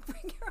 everything.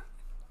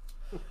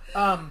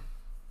 So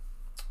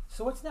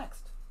what's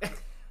next?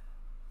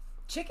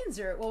 Chickens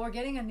are, well, we're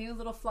getting a new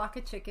little flock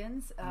of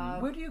chickens.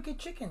 Where do you get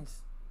chickens?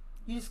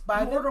 You just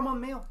buy Order them? them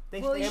on mail.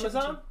 Well, you should-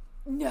 Amazon?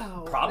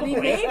 No. Probably. I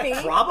mean,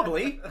 maybe.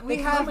 Probably. We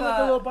They have come in like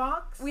a little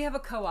box? We have a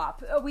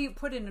co-op. We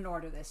put in an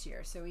order this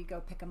year, so we go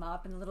pick them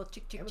up, and the little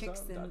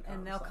chicks,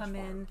 and they'll come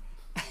in.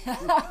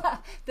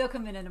 They'll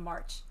come in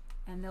March,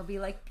 and they'll be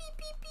like beep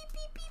beep beep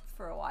beep beep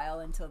for a while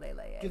until they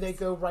lay eggs. Do they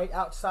go right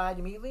outside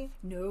immediately?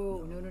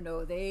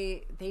 No.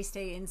 They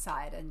stay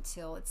inside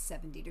until it's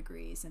 70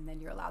 degrees, and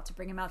then you're allowed to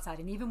bring them outside.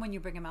 And even when you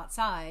bring them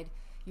outside,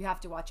 you have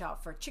to watch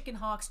out for chicken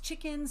hawks.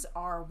 Chickens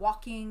are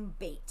walking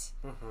bait.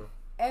 Mm-hmm.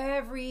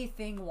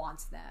 Everything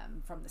wants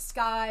them, from the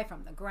sky,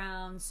 from the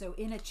ground. So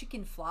in a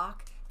chicken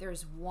flock,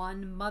 there's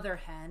one mother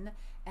hen,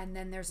 and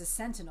then there's a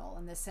sentinel,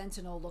 and the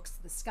sentinel looks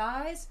to the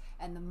skies,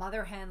 and the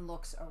mother hen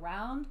looks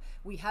around.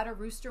 We had a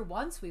rooster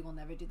once. We will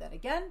never do that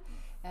again.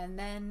 And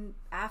then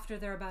after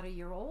they're about a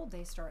year old,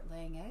 they start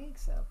laying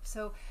eggs.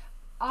 So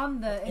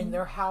on the... And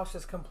their house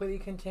is completely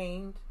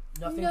contained?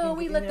 Nothing No, can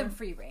we get in let there? them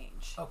free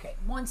range. Okay.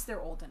 Once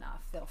they're old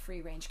enough, they'll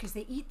free range, because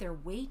they eat their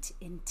weight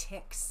in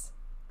ticks.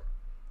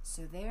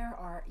 So there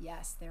are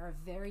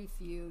very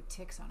few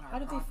ticks on our How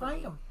did they property.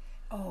 find them?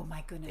 Oh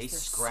my goodness, They they're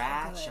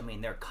scratch. So I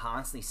mean, they're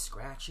constantly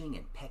scratching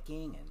and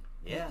pecking, and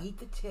They eat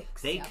the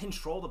ticks. They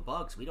control the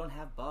bugs. We don't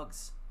have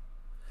bugs.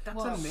 That's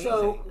Well, amazing.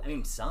 so- I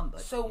mean, some,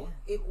 but So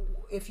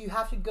if you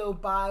have to go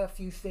buy a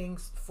few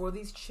things for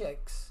these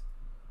chicks,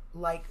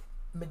 like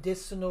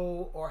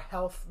medicinal or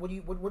health,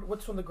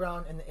 what's on the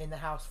ground in the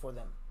house for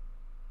them?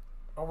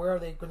 Or where are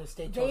they going to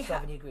stay till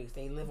 70 degrees?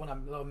 They live on a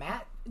little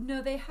mat?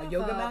 No, they have A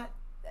yoga mat?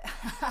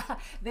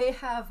 They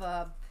have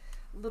a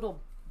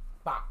little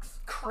Box.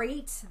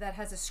 crate that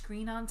has a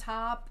screen on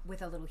top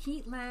with a little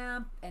heat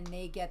lamp, and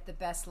they get the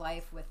best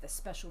life with the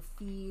special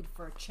feed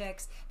for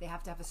chicks. They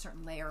have to have a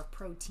certain layer of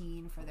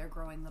protein for their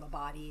growing little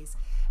bodies,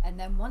 and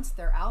then once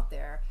they're out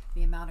there,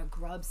 the amount of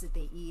grubs that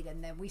they eat,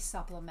 and then we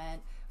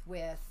supplement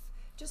with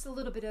just a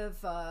little bit of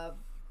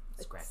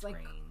scratch like,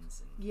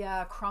 grains.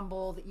 And...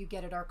 crumble that you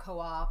get at our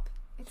co-op.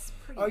 It's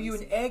pretty Are you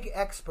easy. an egg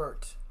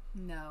expert?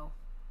 No.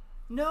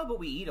 No, but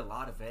we eat a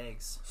lot of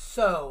eggs.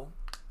 So,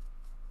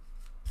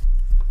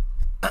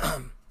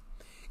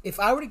 if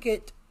I were to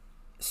get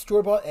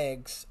store-bought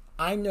eggs,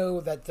 I know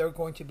that they're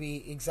going to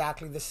be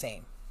exactly the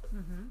same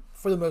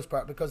for the most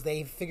part, because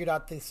they figured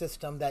out the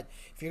system that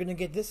if you're going to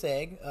get this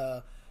egg,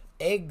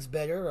 eggs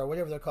better or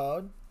whatever they're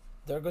called,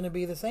 they're going to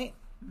be the same.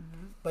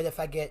 But if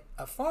I get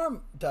a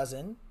farm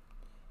dozen,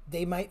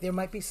 there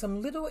might be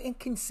some little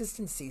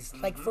inconsistencies.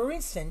 Like, for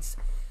instance,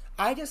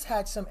 I just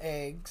had some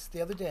eggs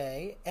the other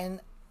day,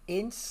 and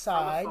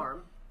inside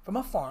from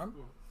a farm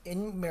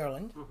in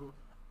Maryland.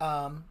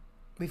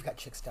 We've got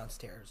chicks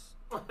downstairs.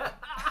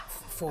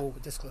 Full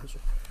disclosure.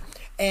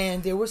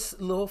 And there was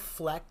little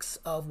flecks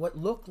of what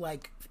looked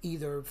like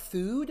either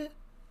food,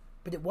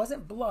 but it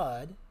wasn't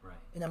blood. Right.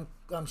 And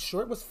I'm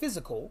sure it was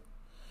physical.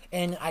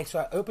 And so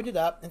I opened it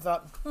up and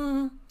thought, I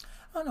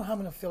don't know how I'm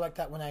going to feel like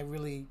that when I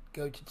really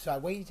go to... So I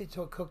waited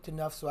until it cooked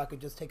enough so I could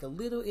just take a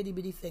little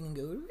itty-bitty thing and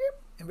go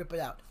and rip it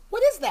out.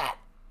 What is that?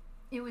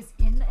 It was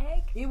in the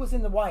egg? It was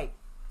in the white.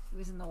 It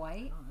was in the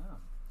white?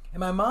 And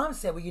my mom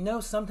said,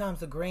 well, sometimes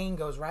the grain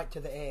goes right to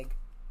the egg.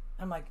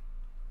 I'm like,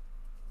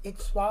 it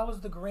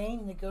swallows the grain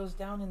and it goes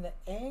down in the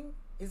egg?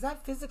 Is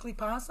that physically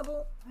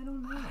possible? I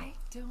don't know. I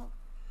don't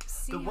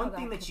see The how one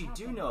thing could that you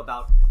do happen. know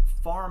about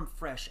farm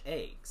fresh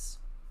eggs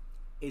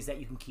is that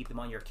you can keep them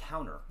on your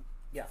counter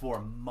Yeah.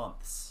 for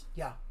months.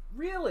 Yeah.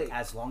 Really?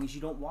 As long as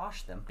you don't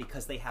wash them,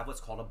 because they have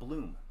what's called a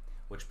bloom,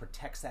 which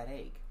protects that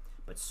egg.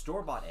 But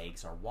store-bought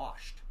eggs are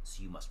washed,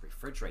 so you must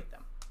refrigerate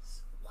them.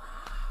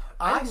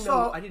 I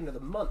didn't know the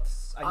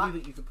months. I knew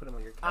that you could put them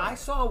on your counter. I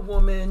saw a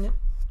woman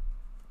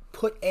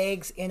put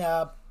eggs in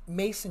a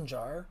mason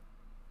jar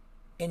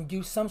and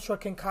do some sort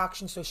of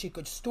concoction so she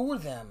could store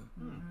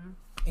them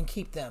and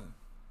keep them.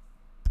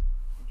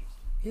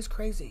 It's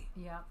crazy.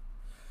 Yeah.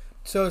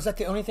 So is that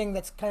the only thing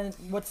that's kind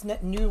of what's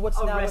new? What's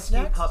A now? What's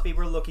rescue next? puppy.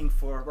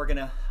 We're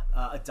gonna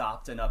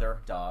adopt another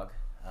dog.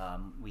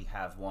 We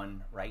have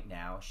one right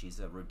now. She's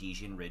a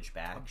Rhodesian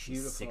Ridgeback. She's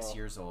beautiful. 6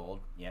 years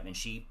old. Yeah, and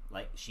she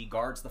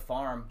guards the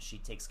farm. She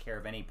takes care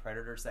of any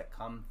predators that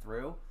come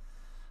through.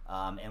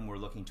 And we're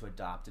looking to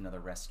adopt another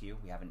rescue.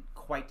 We haven't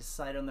quite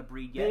decided on the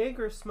breed yet. Big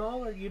or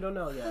small, or you don't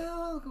know yet?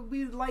 Well,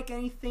 we'd like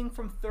anything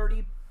from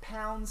 30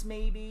 pounds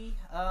maybe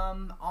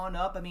on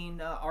up. I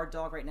mean, our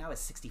dog right now is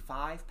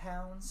 65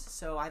 pounds,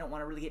 so I don't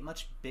want to really get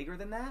much bigger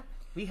than that.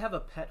 We have a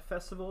pet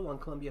festival on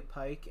Columbia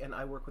Pike, and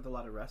I work with a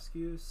lot of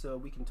rescues, so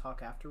we can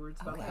talk afterwards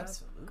about Okay. that.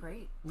 Absolutely.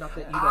 Great. Not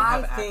that you don't I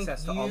have think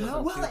access to all of you-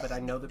 them, Well, too, but I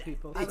know the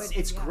people.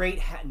 It's Yeah.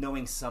 great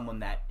knowing someone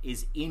that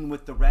is in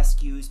with the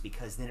rescues,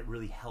 because then it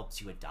really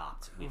helps you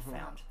adopt, we've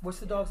found. What's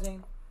the dog's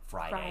name?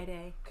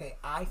 Friday. Okay,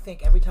 I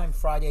think every time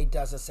Friday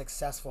does a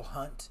successful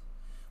hunt,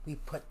 we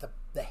put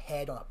the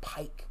head on a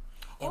pike.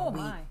 And Oh,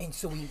 my. And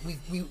so we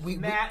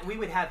Matt, we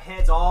would have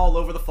heads all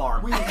over the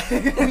farm. we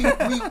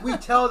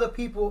tell the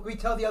people, we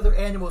tell the other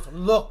animals,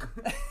 look,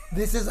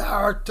 this is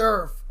our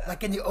turf,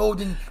 like in the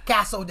olden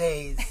castle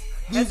days.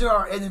 These are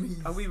our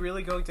enemies. Are we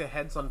really going to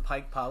heads on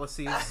pike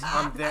policies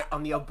on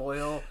the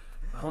Boyle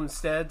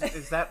homestead?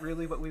 Is that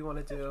really what we want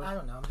to do? I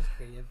don't know. I'm just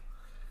creative.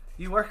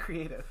 You are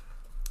creative.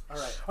 All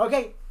right.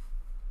 Okay.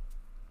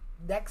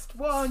 Next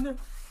one.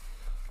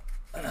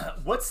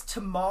 What's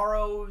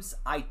tomorrow's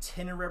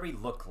itinerary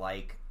look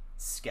like?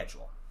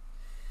 Schedule.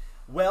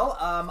 Well,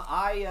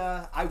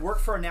 I work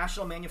for a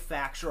national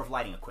manufacturer of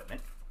lighting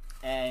equipment,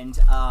 and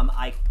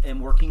I am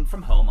working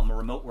from home. I'm a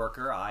remote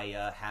worker.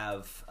 I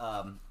have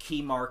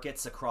key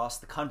markets across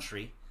the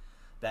country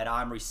that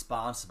I'm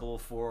responsible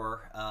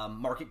for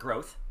market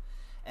growth.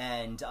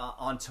 And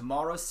on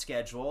tomorrow's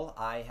schedule,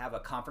 I have a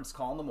conference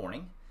call in the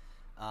morning.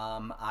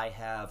 I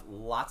have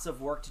lots of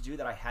work to do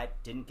that I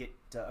didn't get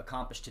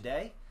accomplished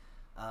today.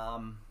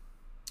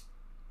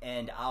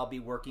 And I'll be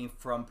working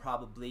from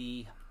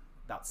probably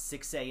about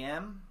 6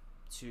 a.m.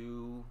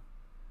 to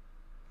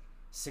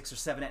 6 or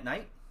 7 at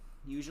night,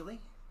 usually.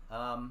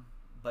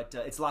 But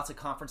it's lots of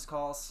conference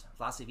calls,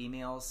 lots of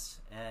emails,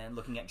 and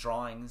looking at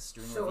drawings,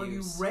 doing So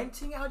reviews. are you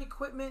renting out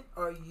equipment?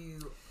 Are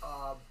you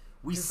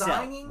We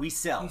designing? We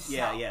sell. You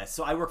Yeah, sell. yeah.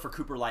 So I work for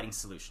Cooper Lighting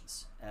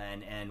Solutions,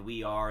 and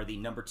we are the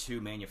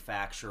 #2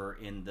 manufacturer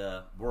in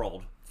the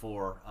world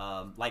for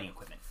lighting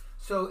equipment.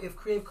 So if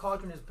Creative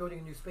Cauldron is building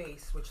a new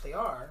space, which they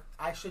are,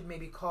 I should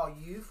maybe call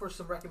you for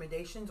some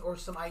recommendations or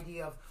some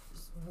idea of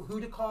who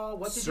to call,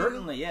 what to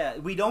Certainly, yeah.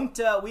 We don't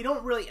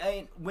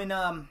really.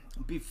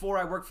 Before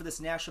I worked for this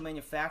national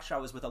manufacturer, I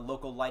was with a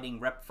local lighting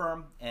rep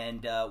firm,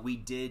 and we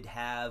did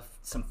have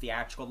some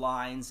theatrical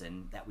lines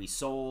and that we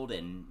sold,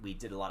 and we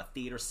did a lot of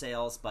theater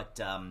sales. But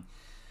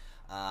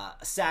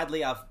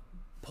sadly, I've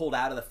pulled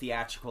out of the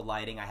theatrical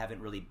lighting. I haven't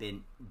really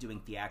been doing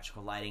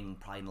theatrical lighting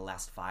probably in the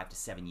last 5 to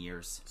 7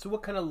 years. So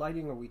what kind of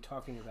lighting are we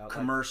talking about?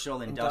 Commercial,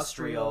 Like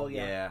industrial,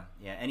 yeah.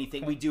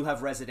 anything. We do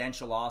have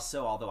residential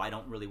also, although I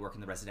don't really work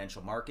in the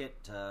residential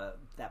market,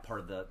 that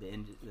part of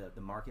the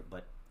market.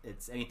 But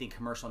it's anything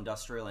commercial,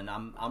 industrial, and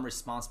I'm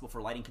responsible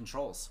for lighting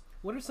controls.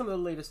 What are some of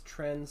the latest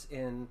trends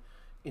in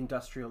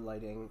industrial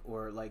lighting,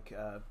 or like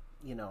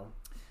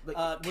what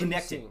are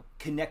you seeing?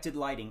 Connected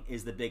lighting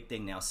is the big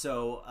thing now.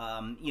 So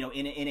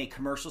in a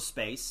commercial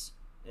space,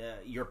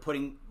 you're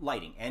putting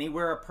lighting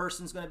anywhere a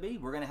person's going to be.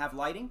 We're going to have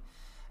lighting,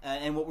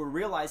 and what we're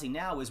realizing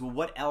now is, well,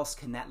 what else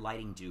can that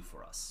lighting do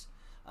for us?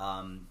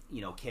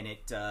 Can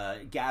it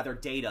gather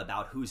data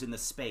about who's in the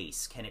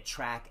space? Can it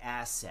track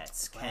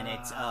assets? Can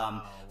it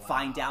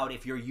find out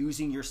if you're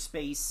using your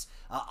space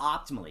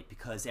optimally?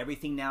 Because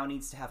everything now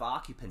needs to have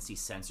occupancy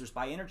sensors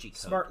by energy code.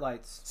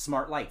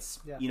 Smart lights.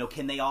 Yeah.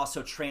 Can they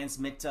also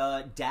transmit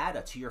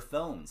data to your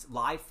phones?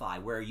 Li-Fi,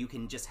 where you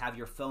can just have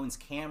your phone's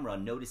camera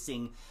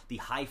noticing the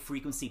high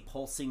frequency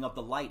pulsing of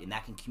the light, and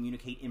that can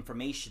communicate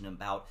information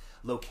about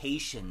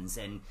locations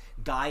and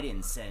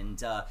guidance.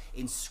 And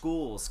in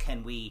schools,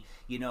 can we,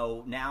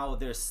 now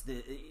there's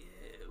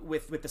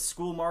with the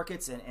school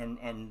markets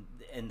and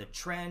the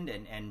trend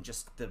and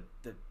just the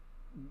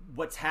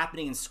what's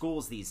happening in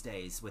schools these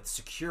days with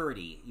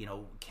security,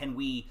 can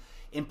we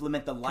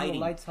implement the lighting? Can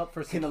the lights help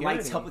for security? Can the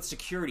lights help with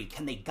security?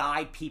 Can they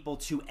guide people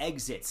to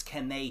exits?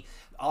 Can they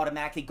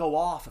automatically go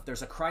off if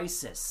there's a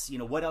crisis?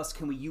 What else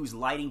can we use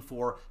lighting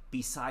for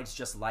besides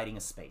just lighting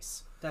a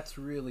space? That's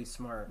really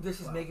smart. This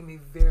is making me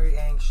very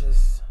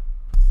anxious.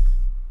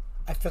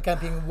 I feel like I'm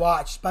being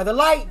watched by the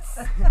lights.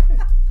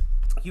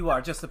 You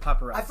are just a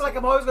paparazzi. I feel like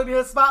I'm always going to be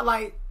in the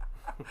spotlight.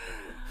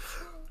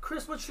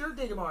 Chris, what's your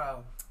day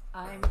tomorrow?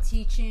 I'm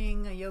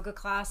teaching a yoga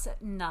class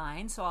at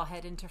 9, so I'll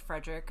head into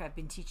Frederick. I've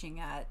been teaching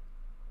at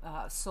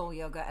Soul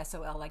Yoga,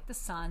 SOL, like the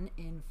sun,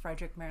 in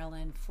Frederick,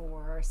 Maryland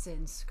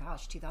since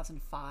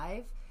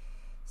 2005.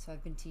 So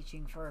I've been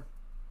teaching for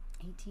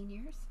 18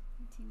 years.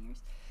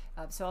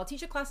 So I'll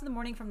teach a class in the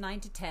morning from 9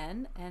 to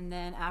 10, and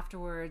then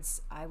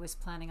afterwards I was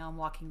planning on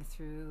walking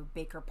through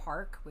Baker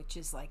Park, which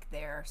is like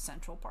their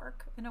Central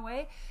Park in a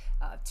way,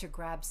 to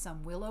grab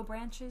some willow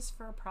branches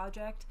for a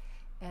project,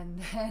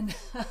 and then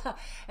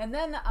and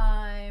then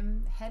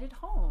I'm headed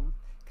home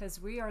because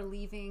we are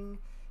leaving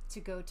to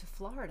go to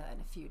Florida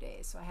in a few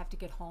days, so I have to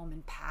get home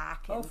and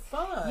pack. And,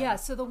 fun. Yeah,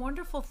 so the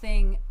wonderful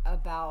thing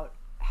about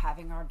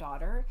having our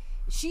daughter,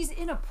 she's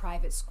in a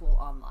private school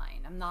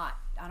online.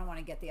 I don't want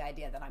to get the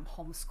idea that I'm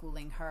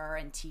homeschooling her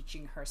and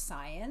teaching her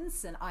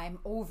science, and I'm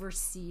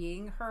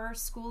overseeing her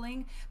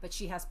schooling, but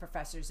she has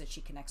professors that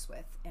she connects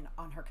with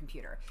on her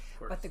computer.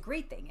 But the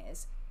great thing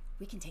is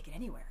we can take it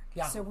anywhere.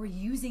 Yeah. So we're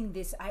using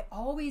this. I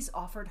always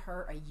offered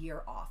her a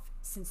year off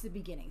since the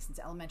beginning, since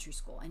elementary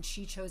school, and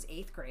she chose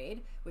 8th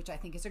grade, which I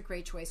think is a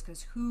great choice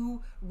because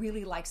who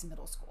really likes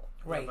middle school?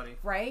 Right.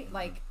 Right? Mm-hmm.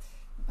 Like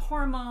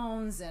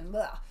hormones and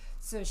blah.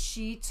 So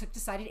she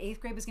decided 8th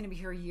grade was going to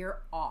be her year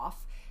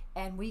off,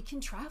 and we can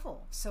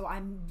travel. So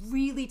I'm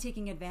really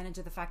taking advantage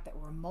of the fact that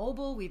we're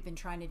mobile. We've been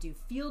trying to do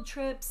field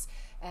trips,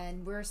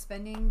 and we're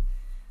spending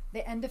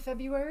the end of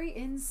February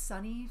in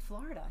sunny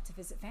Florida to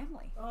visit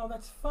family. Oh,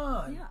 that's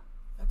fun. Yeah.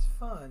 That's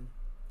fun.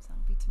 So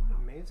that'll be tomorrow.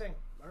 Amazing.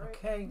 All right.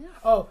 Okay. Yeah.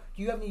 Oh,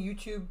 do you have any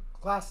YouTube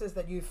classes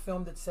that you've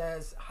filmed that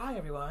says, "Hi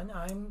everyone,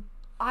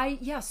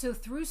 So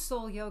through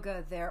Soul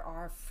Yoga there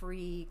are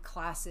free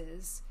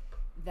classes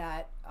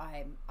that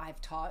I've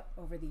taught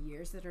over the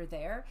years that are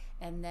there,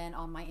 and then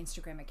on my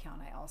Instagram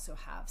account I also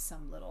have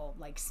some little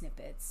like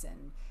snippets,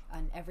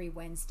 and every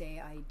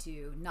Wednesday I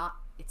do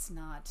it's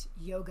not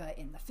yoga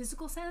in the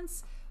physical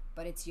sense,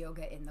 but it's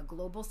yoga in the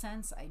global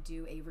sense. I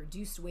do a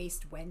Reduced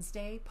Waste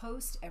Wednesday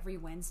post every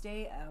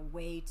Wednesday, a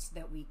way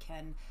that we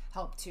can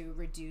help to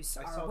reduce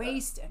our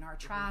waste and our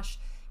trash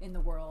in the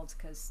world,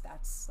 because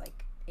that's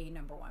like a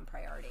number one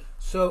priority.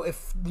 So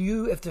if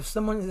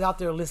someone is out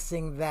there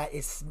listening that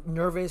is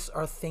nervous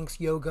or thinks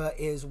yoga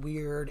is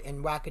weird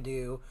and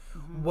wackadoo,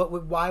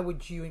 why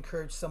would you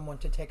encourage someone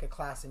to take a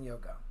class in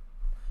yoga?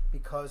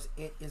 Because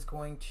it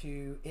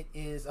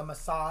is a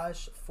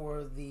massage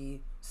for the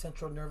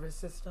central nervous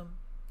system.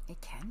 It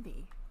can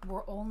be.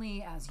 We're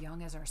only as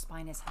young as our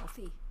spine is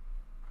healthy.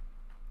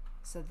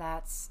 So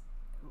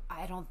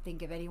I don't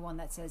think of anyone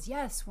that says,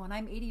 yes, when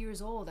I'm 80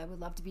 years old, I would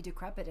love to be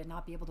decrepit and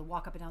not be able to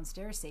walk up and down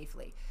stairs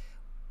safely.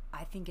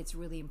 I think it's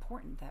really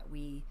important that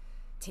we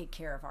take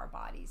care of our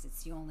bodies.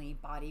 It's the only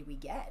body we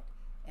get.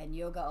 And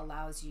yoga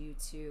allows you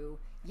to,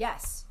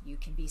 yes, you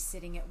can be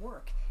sitting at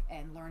work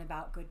and learn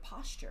about good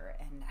posture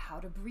and how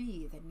to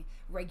breathe and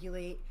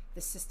regulate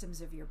the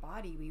systems of your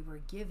body. We were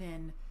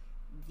given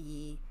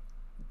the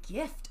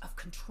gift of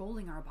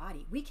controlling our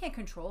body. We can't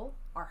control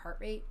our heart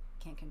rate,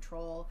 can't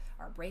control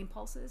our brain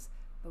pulses,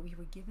 but we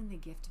were given the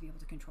gift to be able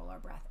to control our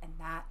breath, and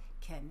that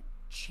can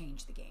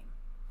change the game.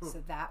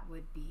 So that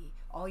would be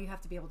all you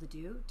have to be able to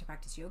do to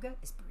practice yoga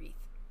is breathe.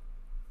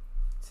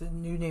 It's the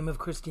new name of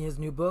Kristina's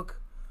new book,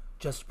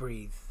 Just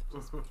Breathe.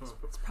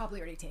 It's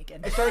probably already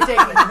taken. It's already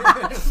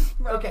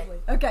taken.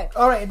 Okay.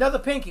 All right, another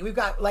pinky. We've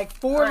got like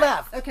 4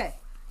 left. Okay.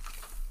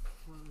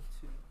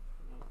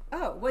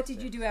 Oh, what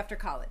did you do after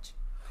college?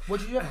 What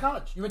did you do at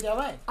college? You went to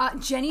LA.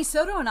 Jenny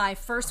Soto and I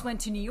first went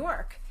to New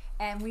York,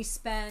 and we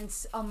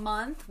spent a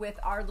month with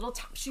our little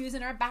top shoes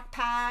in our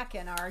backpack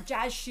and our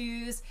jazz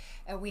shoes,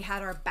 and we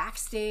had our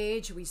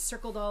backstage. We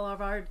circled all of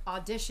our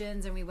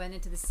auditions, and we went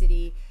into the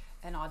city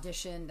and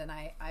auditioned, and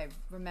I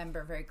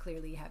remember very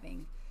clearly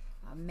having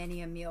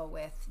many a meal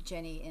with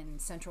Jenny in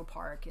Central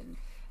Park,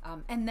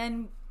 and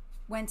then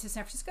went to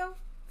San Francisco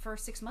for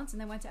 6 months,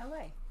 and then went to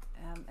LA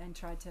and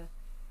tried to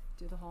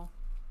do the whole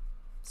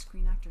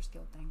Screen Actors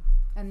Guild thing,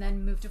 and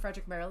then moved to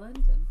Frederick,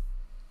 Maryland, and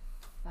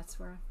that's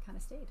where I kind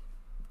of stayed.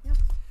 Yeah.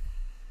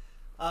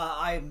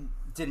 I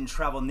didn't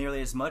travel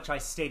nearly as much. I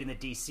stayed in the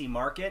DC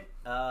market.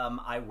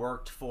 I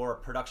worked for a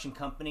production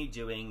company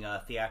doing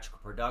theatrical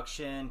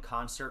production,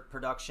 concert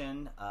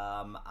production.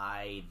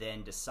 I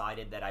then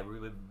decided that I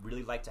would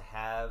really like to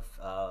have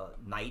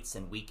nights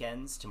and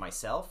weekends to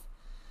myself.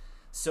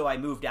 So I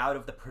moved out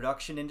of the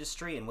production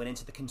industry and went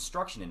into the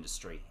construction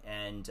industry.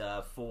 And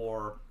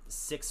for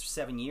 6 or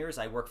 7 years,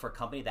 I worked for a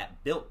company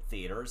that built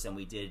theaters, and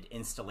we did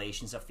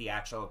installations of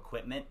theatrical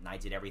equipment. And I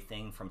did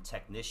everything from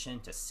technician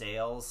to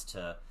sales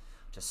to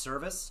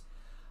service.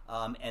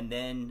 And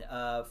then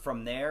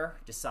from there,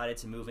 decided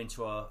to move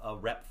into a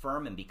rep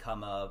firm and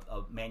become a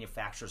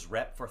manufacturer's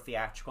rep for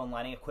theatrical and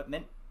lighting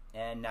equipment.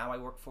 And now I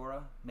work for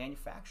a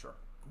manufacturer.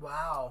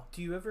 Wow.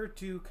 Do you ever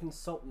do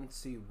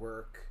consultancy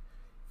work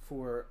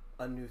for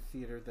a new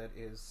theater that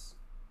is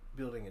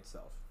building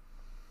itself?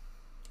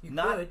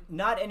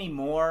 Not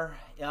anymore.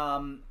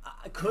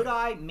 Could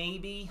I?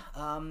 Maybe.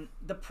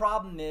 The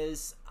problem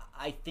is,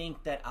 I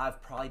think that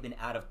I've probably been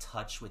out of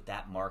touch with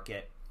that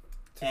market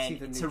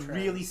to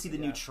really see the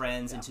new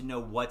trends and to know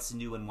what's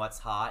new and what's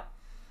hot.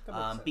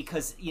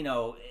 Because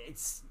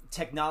it's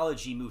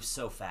technology moves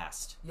so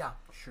fast. Yeah,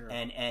 sure.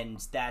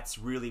 And that's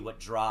really what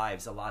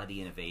drives a lot of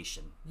the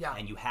innovation. Yeah.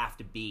 And you have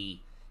to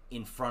be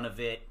in front of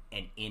it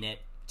and in it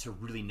to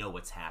really know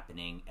what's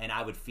happening. And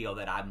I would feel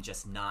that I'm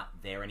just not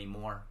there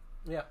anymore.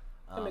 Yeah,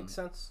 that makes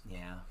sense.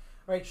 Yeah.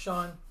 All right,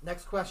 Sean,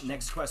 next question.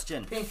 Next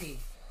question. Pinky.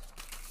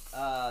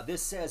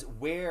 This says,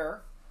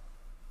 where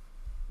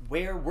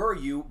were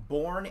you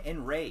born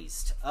and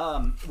raised?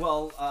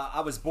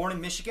 I was born in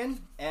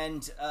Michigan,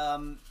 and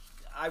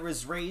I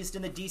was raised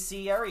in the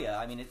D.C. area.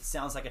 I mean, it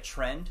sounds like a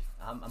trend.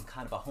 I'm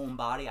kind of a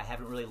homebody. I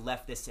haven't really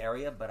left this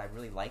area, but I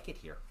really like it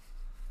here.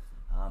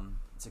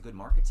 It's a good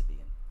market to be in.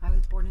 I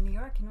was born in New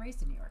York and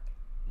raised in New York.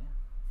 Yeah.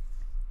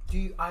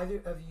 Do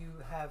either of you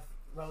have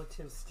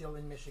relatives still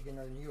in Michigan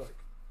or New York?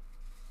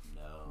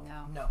 No.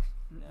 No.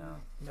 No.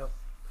 Nope.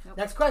 Nope.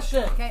 Next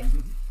question. Okay.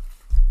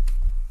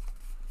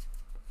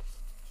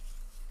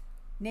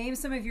 Name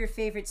some of your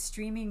favorite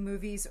streaming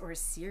movies or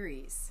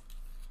series.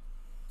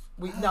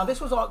 Now this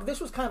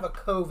was kind of a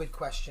COVID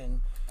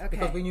question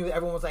because Okay. we knew that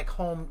everyone was like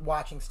home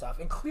watching stuff,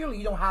 and clearly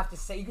you don't have to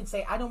say. You can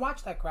say I don't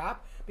watch that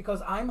crap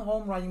because I'm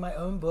home writing my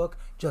own book.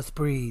 Just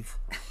breathe.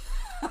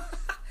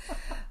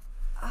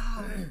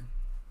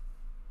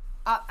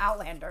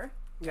 Outlander.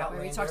 Yeah,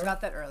 We talked about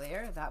that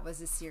earlier. That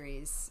was a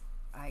series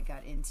I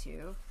got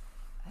into.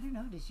 I don't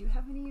know. Did you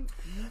have any movies?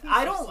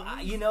 I or don't.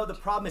 series? The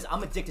problem is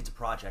I'm addicted to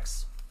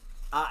projects.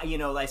 Like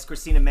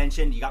Kristina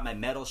mentioned, you got my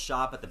metal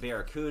shop at the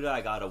Barracuda.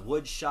 I got a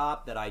wood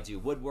shop that I do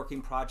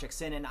woodworking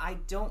projects in, and I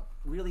don't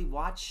really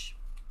watch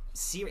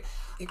series.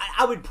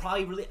 I would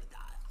probably really.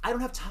 I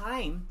don't have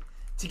time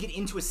to get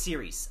into a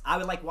series. I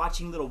would like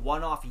watching little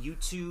one-off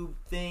YouTube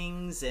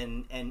things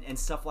and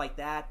stuff like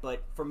that.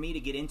 But for me to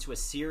get into a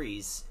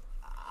series,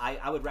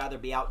 I would rather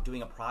be out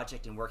doing a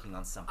project and working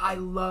on something. I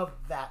love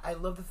that. I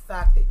love the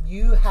fact that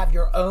you have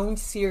your own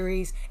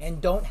series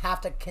and don't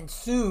have to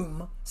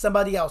consume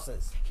somebody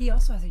else's. He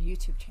also has a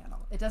YouTube channel.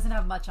 It doesn't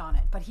have much on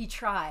it, but he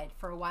tried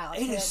for a while.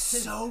 It is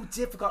so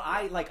difficult.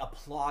 I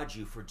applaud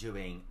you for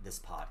doing this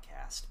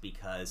podcast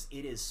because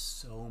it is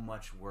so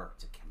much work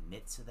to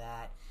commit to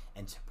that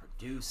and to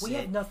produce We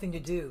it. have nothing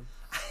to do.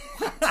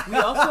 We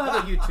also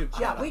have a YouTube channel.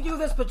 Yeah, we do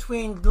this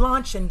between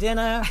lunch and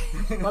dinner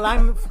while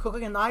I'm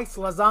cooking a nice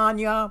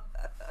lasagna.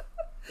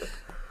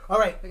 All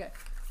right. Okay.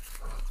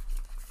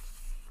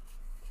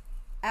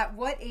 At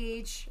what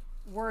age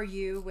were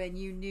you when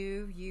you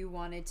knew you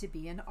wanted to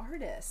be an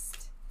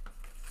artist?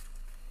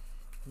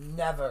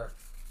 Never.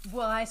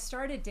 Well, I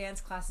started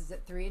dance classes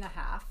at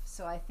 3.5,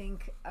 so I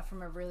think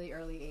from a really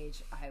early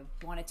age, I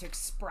wanted to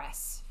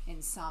express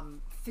in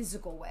some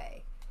physical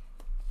way.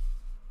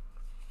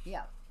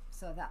 Yeah.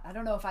 So that I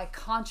don't know if I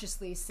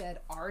consciously said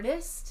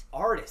artist.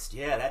 Artist,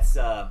 yeah, that's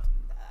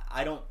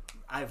I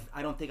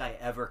don't think I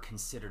ever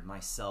considered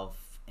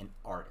myself an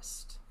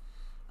artist.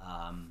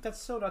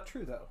 That's so not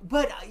true, though.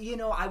 But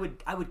I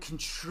would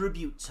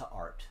contribute to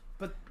art.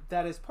 But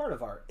that is part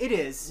of art. It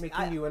is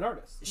Making you an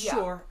artist.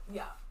 Sure.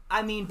 Yeah.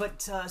 I mean,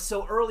 but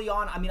so early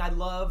on, I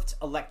loved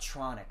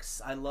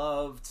electronics. I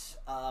loved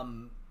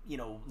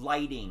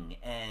lighting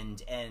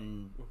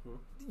and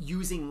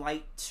using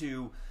light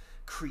to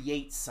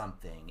create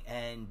something,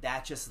 and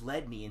that just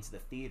led me into the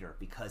theater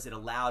because it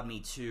allowed me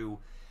to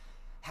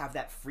have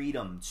that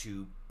freedom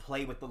to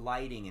play with the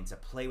lighting and to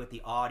play with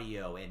the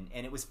audio, and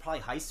it was probably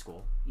high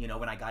school,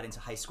 when I got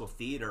into high school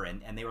theater,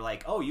 and they were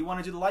like, oh, you want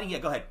to do the lighting? Yeah,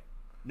 go ahead.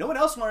 No one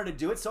else wanted to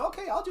do it, so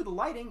okay, I'll do the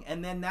lighting,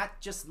 and then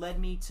that just led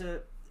me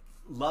to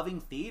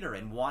loving theater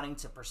and wanting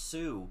to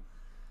pursue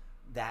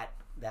that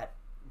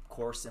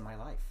course in my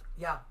life.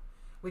 Yeah.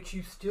 Which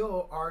you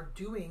still are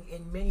doing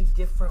in many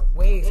different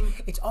ways.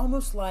 It's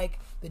almost like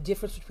the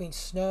difference between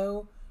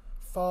snow,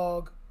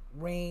 fog,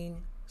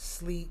 rain,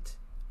 sleet,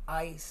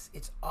 ice.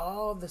 It's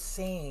all the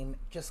same.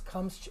 Just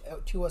comes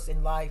to us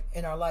in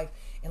our life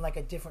in like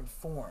a different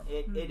form.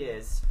 It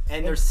is.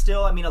 And there's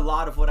still, a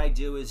lot of what I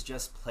do is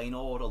just plain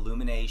old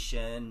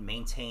illumination,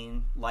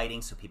 maintain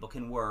lighting so people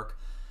can work.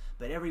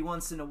 But every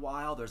once in a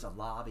while, there's a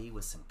lobby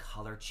with some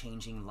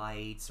color-changing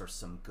lights or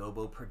some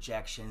gobo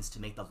projections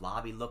to make the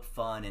lobby look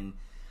fun, and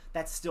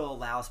that still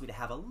allows me to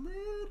have a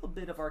little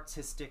bit of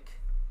artistic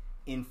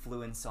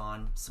influence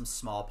on some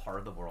small part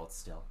of the world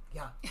still.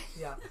 Yeah.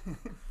 All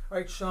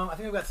right, Sean, I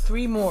think we've got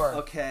 3 more.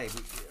 Okay,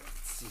 let's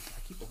see. I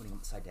keep opening them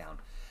upside down.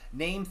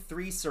 Name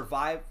 3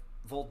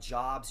 survival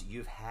jobs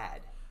you've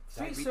had.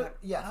 3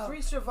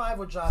 Oh.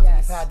 survival jobs that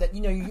you've had that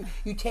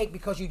you take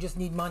because you just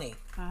need money.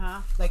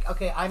 Like,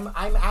 okay, I'm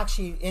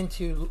actually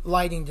into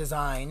lighting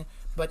design,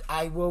 but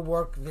I will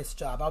work this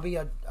job. I'll be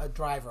a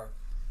driver.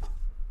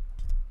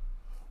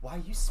 Why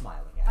are you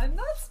smiling at me? I'm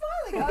not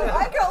smiling.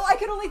 I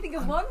could only think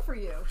of one for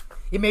you.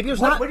 Yeah, maybe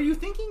there's What are you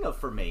thinking of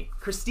for me?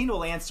 Kristina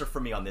will answer for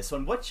me on this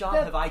one. What job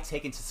have I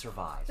taken to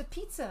survive? The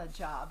pizza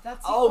job.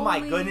 That's My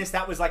goodness,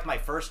 that was like my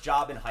first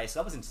job in high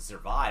school. That wasn't to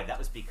survive. That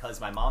was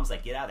because my mom's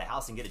like, get out of the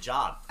house and get a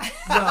job.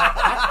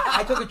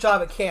 I took a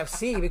job at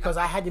KFC because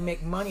I had to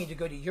make money to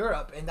go to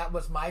Europe, and that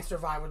was my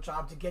survival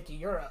job to get to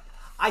Europe.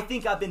 I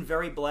think I've been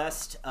very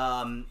blessed.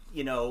 Even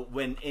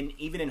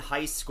in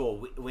high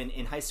school, when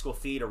in high school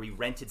theater, we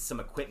rented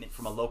some equipment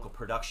from a local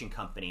production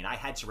company, and I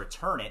had to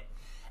return it.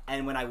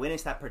 And when I went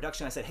into that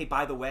production, I said, "Hey,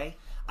 by the way,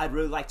 I'd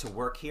really like to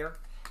work here."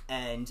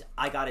 And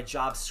I got a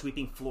job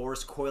sweeping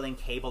floors, coiling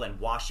cable, and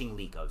washing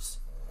Legos.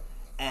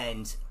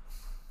 And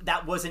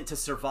that wasn't to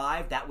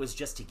survive. That was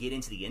just to get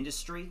into the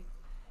industry.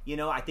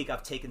 I think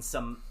I've taken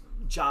some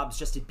jobs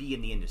just to be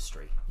in the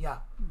industry. Yeah,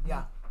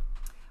 yeah.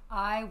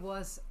 I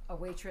was a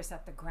waitress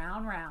at the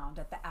Ground Round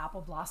at the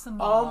Apple Blossom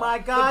Mall. Oh my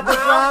God, The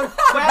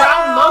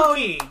ground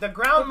monkey. The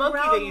ground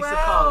monkey they used to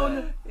call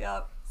it.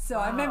 Yep. So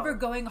I remember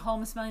going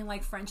home smelling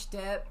like French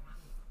dip.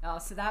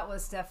 So that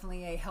was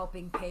definitely a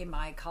helping pay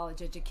my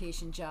college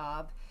education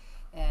job.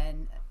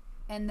 And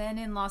then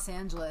in Los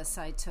Angeles,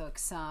 I took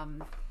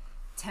some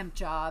temp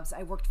jobs.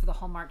 I worked for the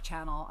Hallmark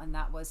Channel, and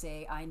that was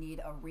I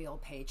need a real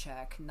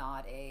paycheck,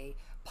 not a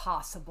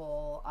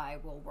possible I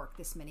will work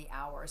this many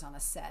hours on a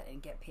set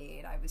and get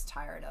paid. I was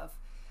tired of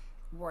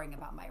worrying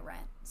about my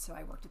rent. So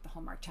I worked at the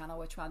Hallmark Channel,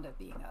 which wound up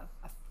being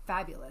a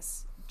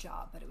fabulous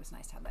job, but it was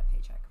nice to have that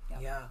paycheck.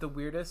 Yep. Yeah. The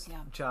weirdest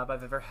job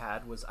I've ever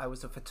had was I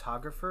was a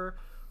photographer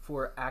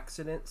for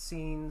accident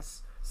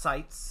scenes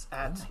sites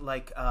at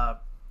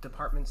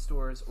department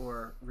stores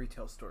or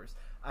retail stores.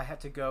 I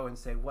had to go and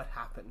say, what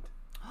happened?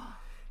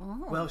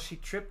 Well, she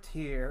tripped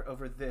here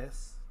over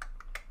this.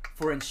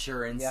 For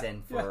insurance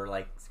and for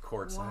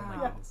courts. Wow. Oh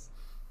my goodness.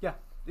 Yeah,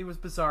 it was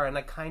bizarre, and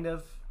I kind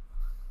of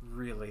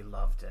really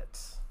loved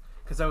it.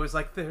 Because I was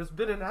like, there's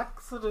been an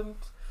accident.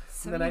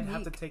 So and then I'd unique.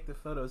 have to take the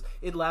photos.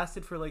 It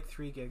lasted for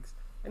 3 gigs.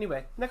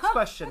 Anyway, next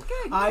question.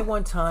 Okay, I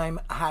one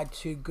time had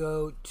to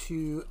go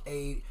to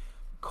a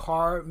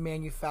car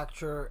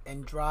manufacturer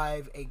and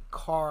drive a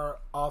car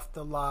off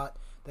the lot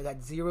that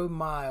had 0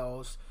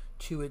 miles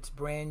to its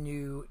brand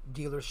new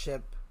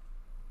dealership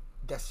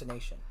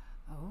destination.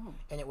 Oh.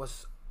 And it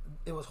was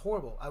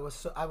horrible. I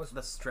was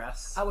The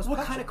stress. I was What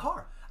petrified. kind of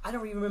car? I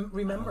don't even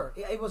remember.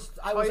 I was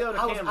Toyota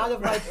Camry. out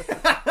of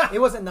my. It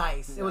wasn't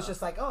nice. It was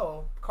just like,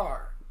 oh,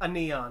 car. A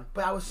neon.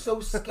 But I was so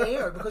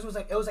scared because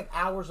it was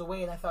hours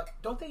away, and I thought,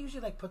 don't they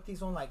usually put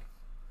these on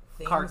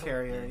things? Car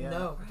carrier, yeah.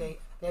 No, they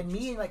had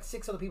me and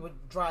 6 other people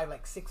drive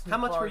 6 new How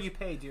much cars. were you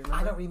paid? Do you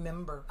remember? I don't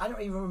remember. I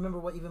don't even remember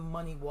what even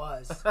money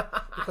was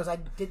because I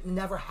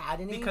never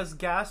had any. Because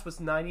gas was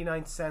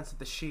 99 cents at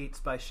the Sheets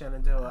by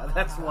Shenandoah.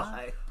 That's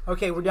why.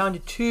 Okay, we're down to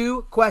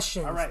 2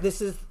 questions. All right.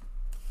 This is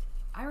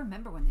I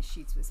remember when the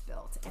Sheets was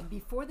built, and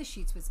before the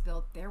Sheets was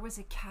built, there was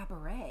a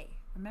cabaret.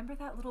 Remember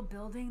that little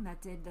building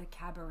that did the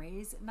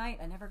cabarets at night?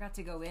 I never got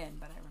to go in,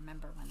 but I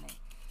remember when they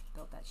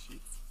built that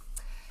Sheets.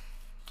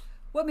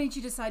 What made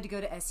you decide to go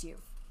to SU?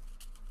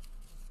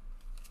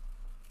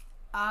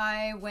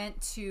 I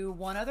went to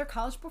one other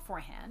college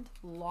beforehand,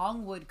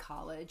 Longwood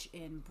College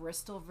in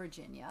Bristol,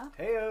 Virginia.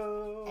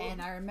 Heyo.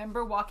 And I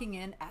remember walking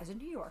in as a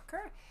New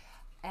Yorker,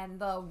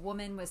 and the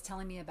woman was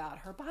telling me about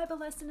her Bible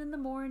lesson in the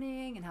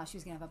morning and how she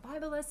was going to have a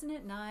Bible lesson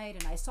at night.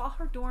 And I saw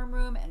her dorm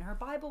room, and her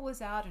Bible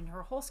was out, and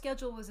her whole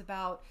schedule was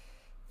about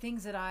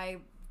things that I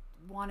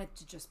wanted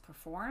to just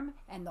perform.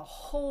 And the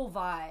whole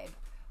vibe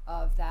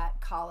of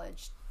that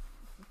college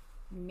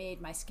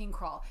made my skin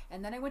crawl.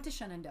 And then I went to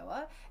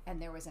Shenandoah,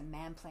 and there was a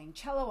man playing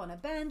cello on a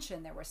bench,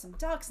 and there were some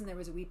ducks, and there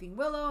was a weeping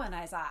willow, and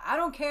I was like, I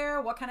don't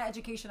care what kind of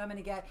education I'm going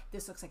to get.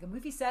 This looks like a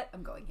movie set.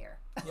 I'm going here.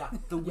 yeah.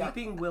 The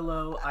Weeping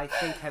Willow, I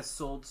think, has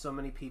sold so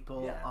many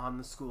people on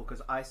the school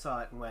because I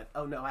saw it and went,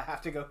 oh no, I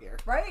have to go here.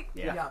 Right?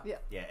 Yeah.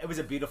 Yeah. It was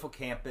a beautiful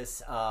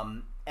campus,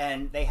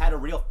 and they had a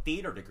real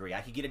theater degree.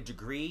 I could get a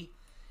degree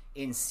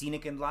in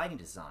scenic and lighting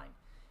design,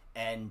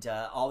 and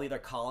all the other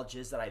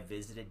colleges that I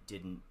visited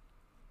didn't,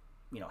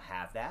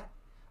 have that.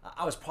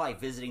 I was probably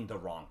visiting the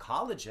wrong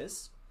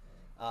colleges,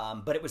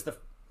 but it was the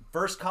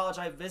first college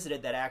I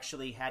visited that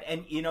actually had,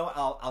 and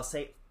I'll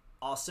say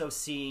also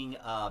seeing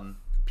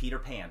Peter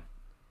Pan.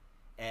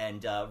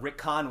 And Rick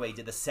Conway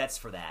did the sets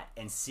for that,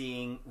 and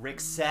seeing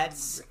Rick's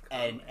sets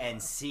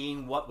and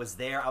seeing what was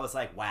there, I was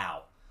like,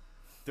 wow,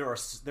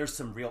 there's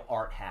some real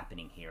art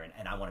happening here,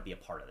 and I want to be a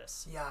part of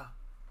this. Yeah.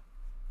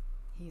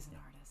 He's an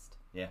artist.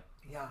 Yeah.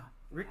 Yeah.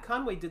 Rick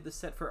Conway did the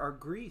set for our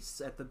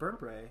Grease at the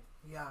Burnbrae.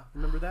 Yeah.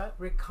 Remember that?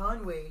 Rick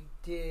Conway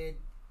did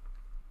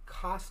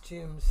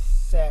costumes,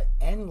 set,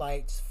 and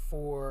lights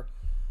for,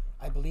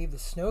 I believe, the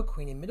Snow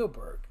Queen in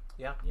Middleburg.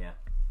 Yeah. Yeah.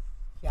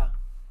 Yeah.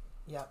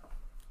 Yeah.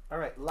 All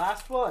right,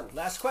 last one.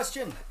 Last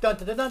question. Dun,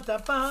 dun, dun, dun,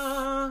 dun,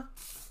 dun.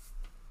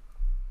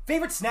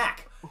 Favorite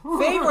snack?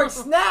 Favorite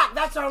snack?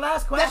 That's our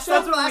last question.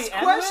 That's our what we last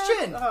end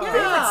question. with? Oh. Yeah,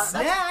 Favorite that's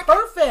snack?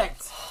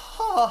 perfect.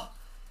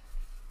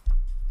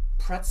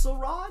 Pretzel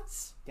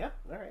rods? Yeah,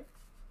 all right.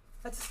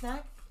 That's a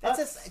snack.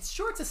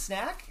 It's a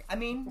snack. I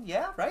mean,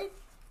 yeah, right?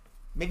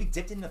 Maybe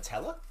dipped in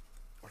Nutella?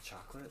 Or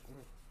chocolate.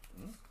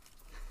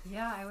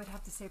 Yeah, I would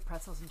have to say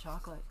pretzels and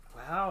chocolate.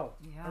 Wow.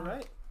 Yeah. All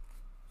right.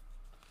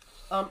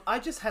 I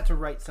just had to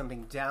write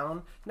something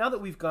down. Now that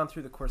we've gone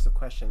through the course of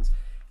questions,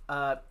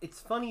 it's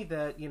funny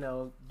that,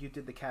 you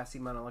did the Cassie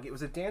monologue. It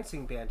was a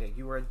dancing Band-Aid.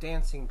 You were a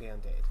dancing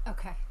Band-Aid.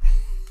 Okay.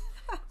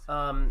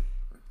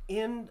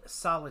 In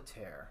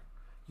Solitaire,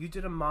 you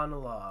did a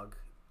monologue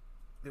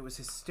that was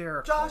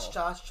hysterical.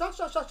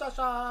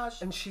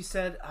 Josh. And she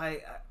said,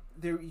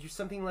 you're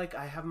something like,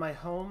 I have my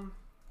home,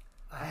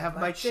 I have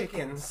my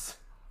chickens.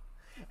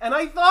 And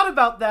I thought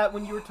about that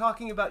when you were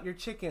talking about your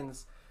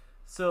chickens.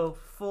 So,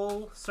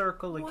 full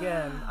circle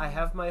again. Wow. I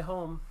have my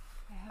home,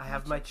 I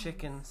have my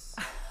chickens.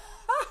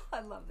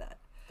 I love that.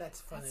 That's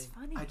funny.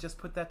 I just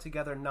put that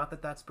together. Not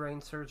that that's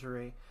brain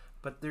surgery,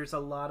 but there's a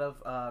lot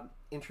of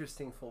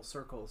interesting full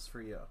circles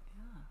for you.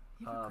 Yeah,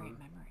 you have a great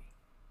memory.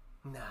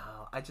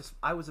 No,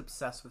 I was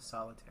obsessed with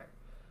Solitaire.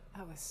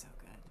 That was so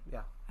good.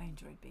 Yeah. I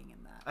enjoyed being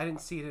in that. I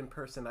didn't see it in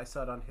person. I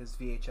saw it on his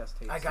VHS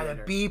tape. I got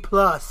later. a B+.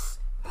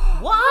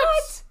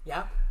 What?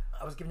 Yep.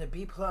 I was given a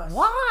B+.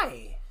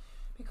 Why?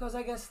 Because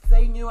I guess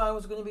they knew I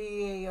was going to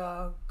be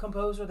a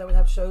composer that would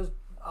have shows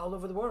all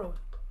over the world.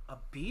 A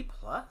B+?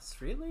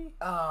 Really?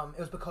 It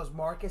was because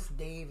Marcus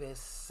Davis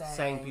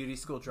sang Beauty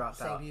School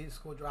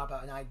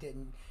Dropout. And I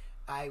didn't.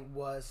 I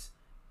was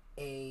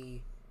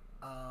a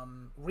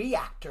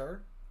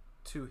reactor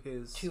to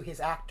his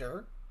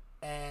actor,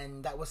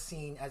 and that was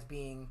seen as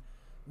being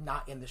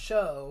not in the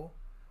show,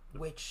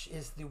 which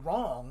is the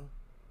wrong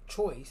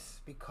choice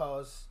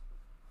because.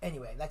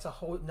 Anyway, that's a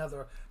whole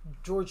nother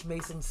George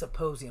Mason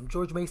symposium.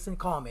 George Mason,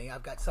 call me.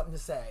 I've got something to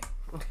say.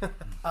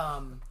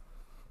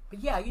 But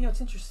yeah, it's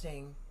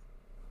interesting.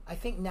 I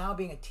think now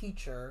being a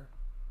teacher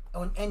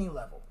on any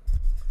level,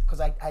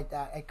 because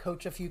I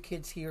coach a few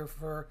kids here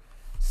for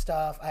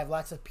stuff. I have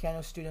lots of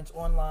piano students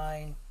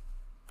online.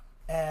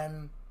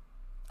 And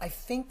I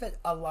think that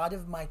a lot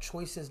of my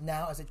choices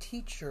now as a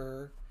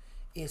teacher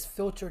is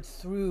filtered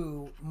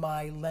through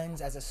my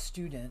lens as a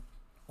student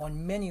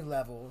on many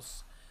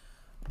levels,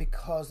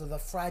 because of the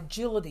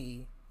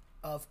fragility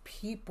of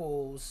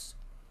people's,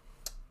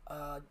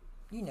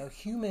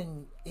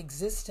 human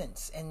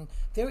existence, and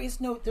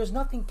there's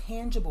nothing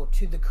tangible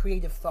to the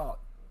creative thought.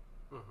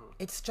 Mm-hmm.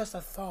 It's just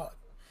a thought.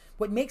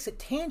 What makes it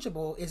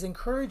tangible is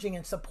encouraging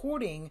and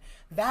supporting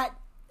that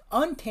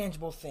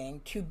untangible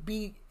thing to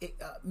be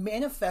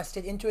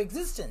manifested into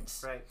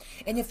existence. Right.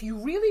 And if you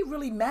really,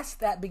 really mess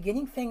that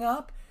beginning thing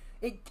up,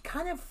 it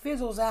kind of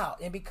fizzles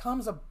out and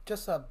becomes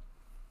just a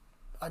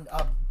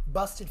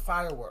busted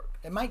firework.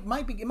 It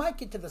might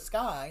get to the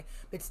sky,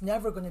 but it's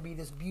never going to be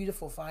this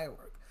beautiful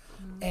firework.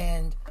 Mm-hmm.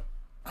 And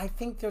I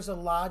think there's a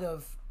lot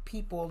of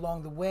people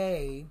along the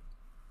way,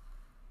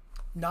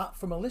 not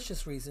for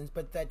malicious reasons,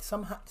 but that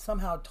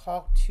somehow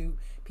talk to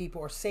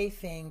people or say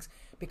things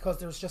because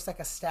there's just like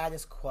a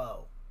status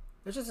quo.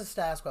 There's just a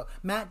status quo.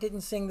 Matt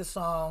didn't sing the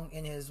song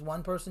in his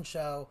one-person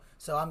show,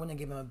 so I'm going to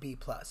give him a B+.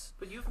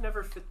 But you've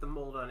never fit the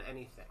mold on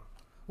anything.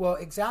 Well,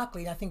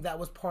 exactly, and I think that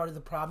was part of the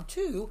problem,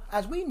 too.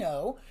 As we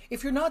know,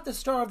 if you're not the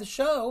star of the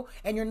show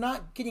and you're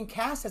not getting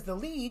cast as the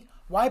lead,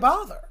 why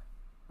bother?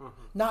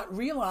 Mm-hmm. Not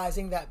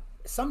realizing that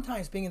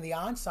sometimes being in the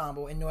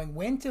ensemble and knowing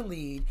when to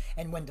lead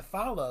and when to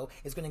follow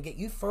is going to get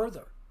you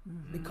further.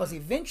 Mm-hmm. Because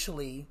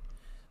eventually,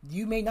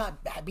 you may not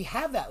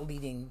have that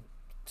leading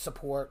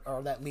support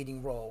or that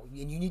leading role,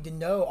 and you need to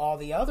know all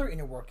the other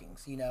inner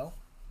workings,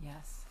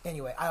 Yes.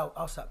 Anyway,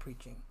 I'll stop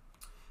preaching.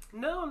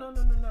 No.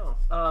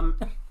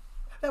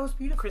 That was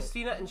beautiful.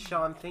 Kristina and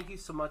Sean, thank you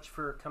so much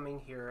for coming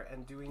here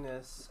and doing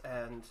this.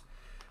 And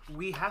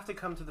we have to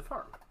come to the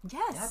farm.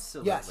 Yes.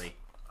 Absolutely.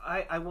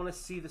 Yes. I want to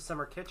see the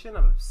summer kitchen.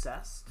 I'm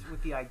obsessed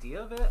with the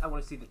idea of it. I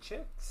want to see the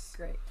chicks.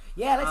 Great.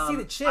 Yeah, let's see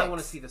the chicks. I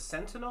want to see the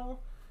sentinel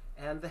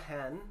and the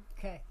hen.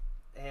 Okay.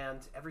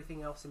 And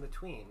everything else in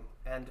between.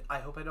 And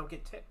I hope I don't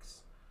get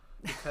ticks.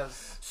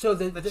 Because so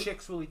the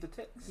chicks will eat the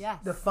ticks. Yes.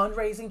 The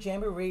fundraising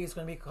jamboree is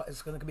going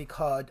to be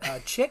called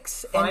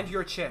Chicks. Find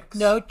your chicks.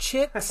 No,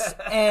 Chicks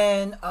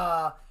and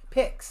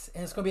Picks,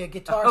 and it's going to be a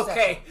guitar session.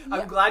 Okay,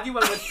 I'm glad you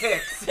went with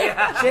picks.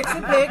 Yeah. Chicks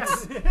and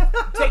Picks.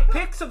 Take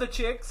pics of the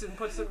chicks and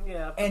put some.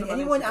 Yeah. And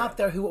anyone out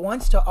there who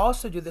wants to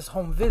also do this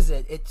home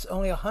visit, it's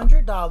only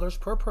 $100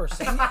 per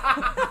person.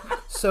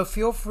 So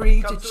feel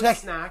free to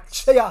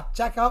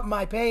check out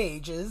my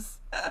pages.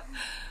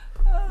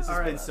 This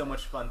has been so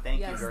much fun.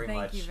 Thank you very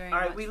much. Thank you very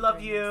much. All right, we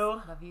love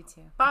you. Love you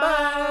too.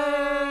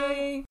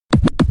 Bye.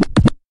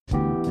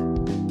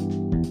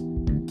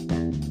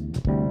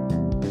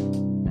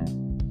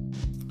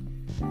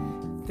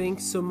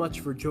 Thanks so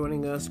much for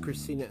joining us,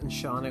 Kristina and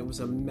Sean. It was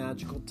a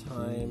magical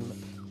time.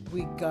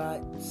 We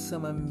got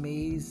some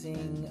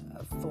amazing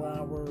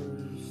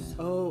flowers.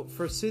 Oh,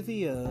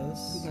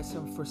 forsythias. We got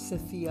some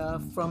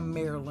forsythia from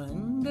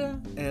Maryland.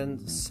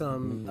 And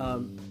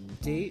some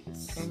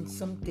dates. And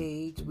some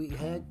dates. We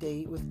had a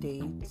date with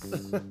dates.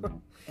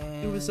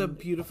 And it was a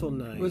beautiful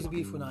night. It was a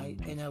beautiful night,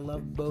 and I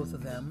love both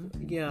of them.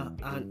 Yeah,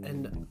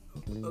 and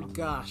Oh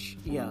gosh,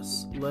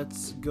 yes.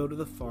 Let's go to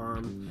the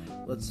farm.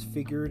 Let's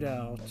figure it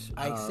out.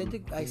 I said to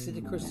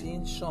Chrissy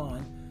and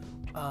Sean,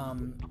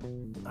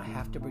 I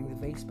have to bring the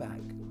vase back.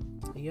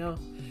 Yeah.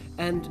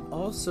 And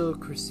also,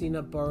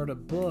 Kristina borrowed a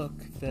book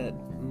that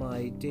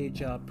my day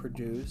job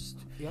produced.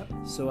 Yep.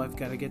 So I've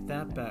got to get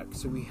that back.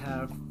 So we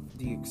have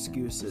the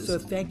excuses. So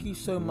thank you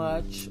so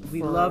much.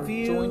 We for love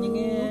you. Joining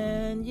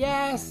in.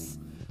 Yes.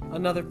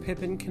 Another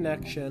Pippin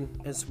connection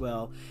as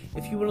well.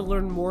 If you want to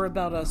learn more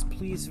about us,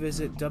 please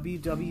visit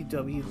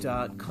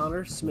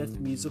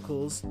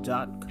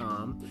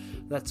www.connorsmithmusicals.com.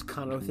 That's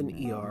Connor with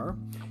an ER.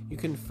 You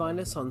can find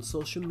us on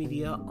social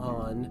media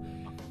on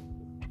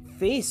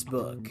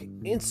Facebook,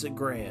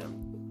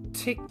 Instagram,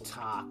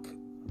 TikTok,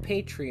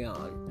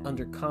 Patreon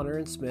under Connor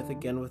and Smith,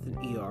 again with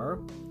an ER.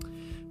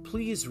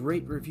 Please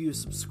rate, review,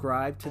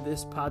 subscribe to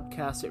this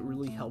podcast. It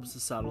really helps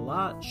us out a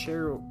lot.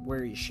 Share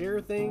where you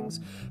share things.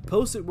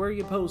 Post it where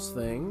you post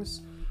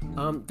things.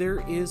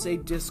 There is a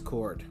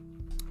Discord.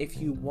 If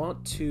you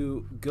want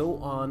to go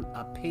on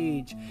a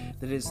page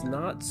that is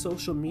not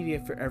social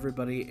media for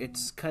everybody,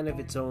 it's kind of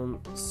its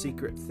own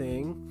secret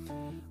thing.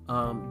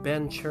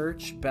 Ben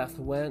Church, Beth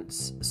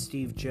Wentz,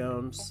 Steve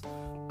Jones,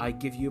 I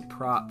give you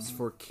props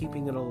for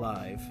keeping it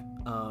alive.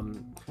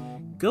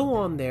 Go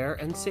on there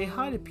and say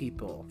hi to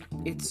people.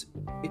 It's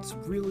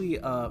really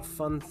a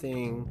fun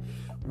thing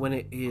when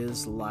it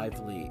is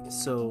lively.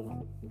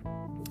 So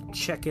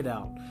check it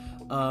out.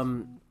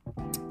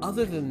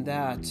 Other than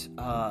that,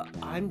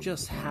 I'm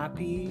just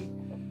happy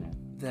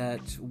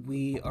that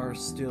we are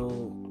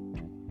still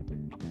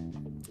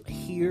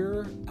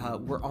here.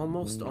 We're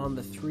almost on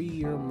the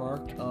 3-year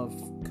mark of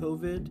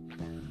COVID.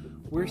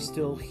 We're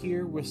still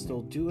here. We're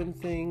still doing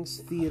things.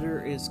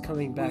 Theater is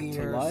coming back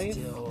to life.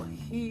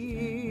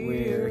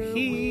 We're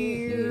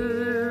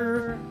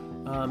here.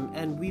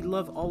 And we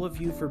love all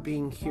of you for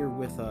being here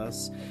with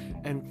us.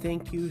 And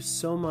thank you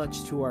so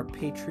much to our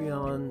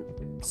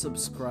Patreon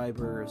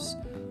subscribers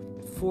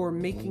for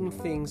making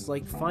things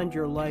like Find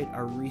Your Light,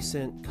 our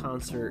recent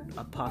concert,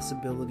 a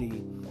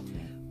possibility.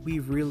 We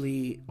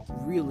really,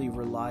 really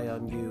rely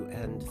on you,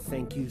 and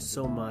thank you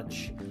so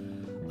much.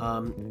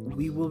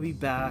 We will be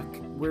back.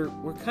 We're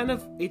kind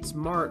of, it's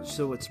March,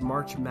 so it's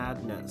March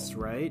Madness,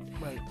 right?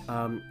 Right.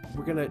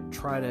 We're gonna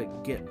try to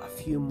get a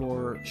few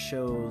more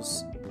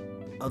shows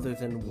other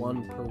than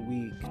one per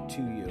week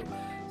to you.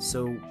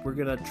 So we're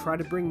gonna try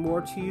to bring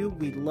more to you.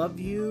 We love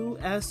you,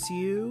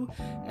 SU,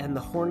 and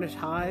the Hornet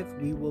Hive.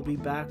 We will be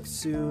back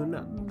soon.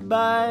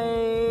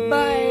 Bye.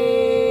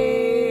 Bye.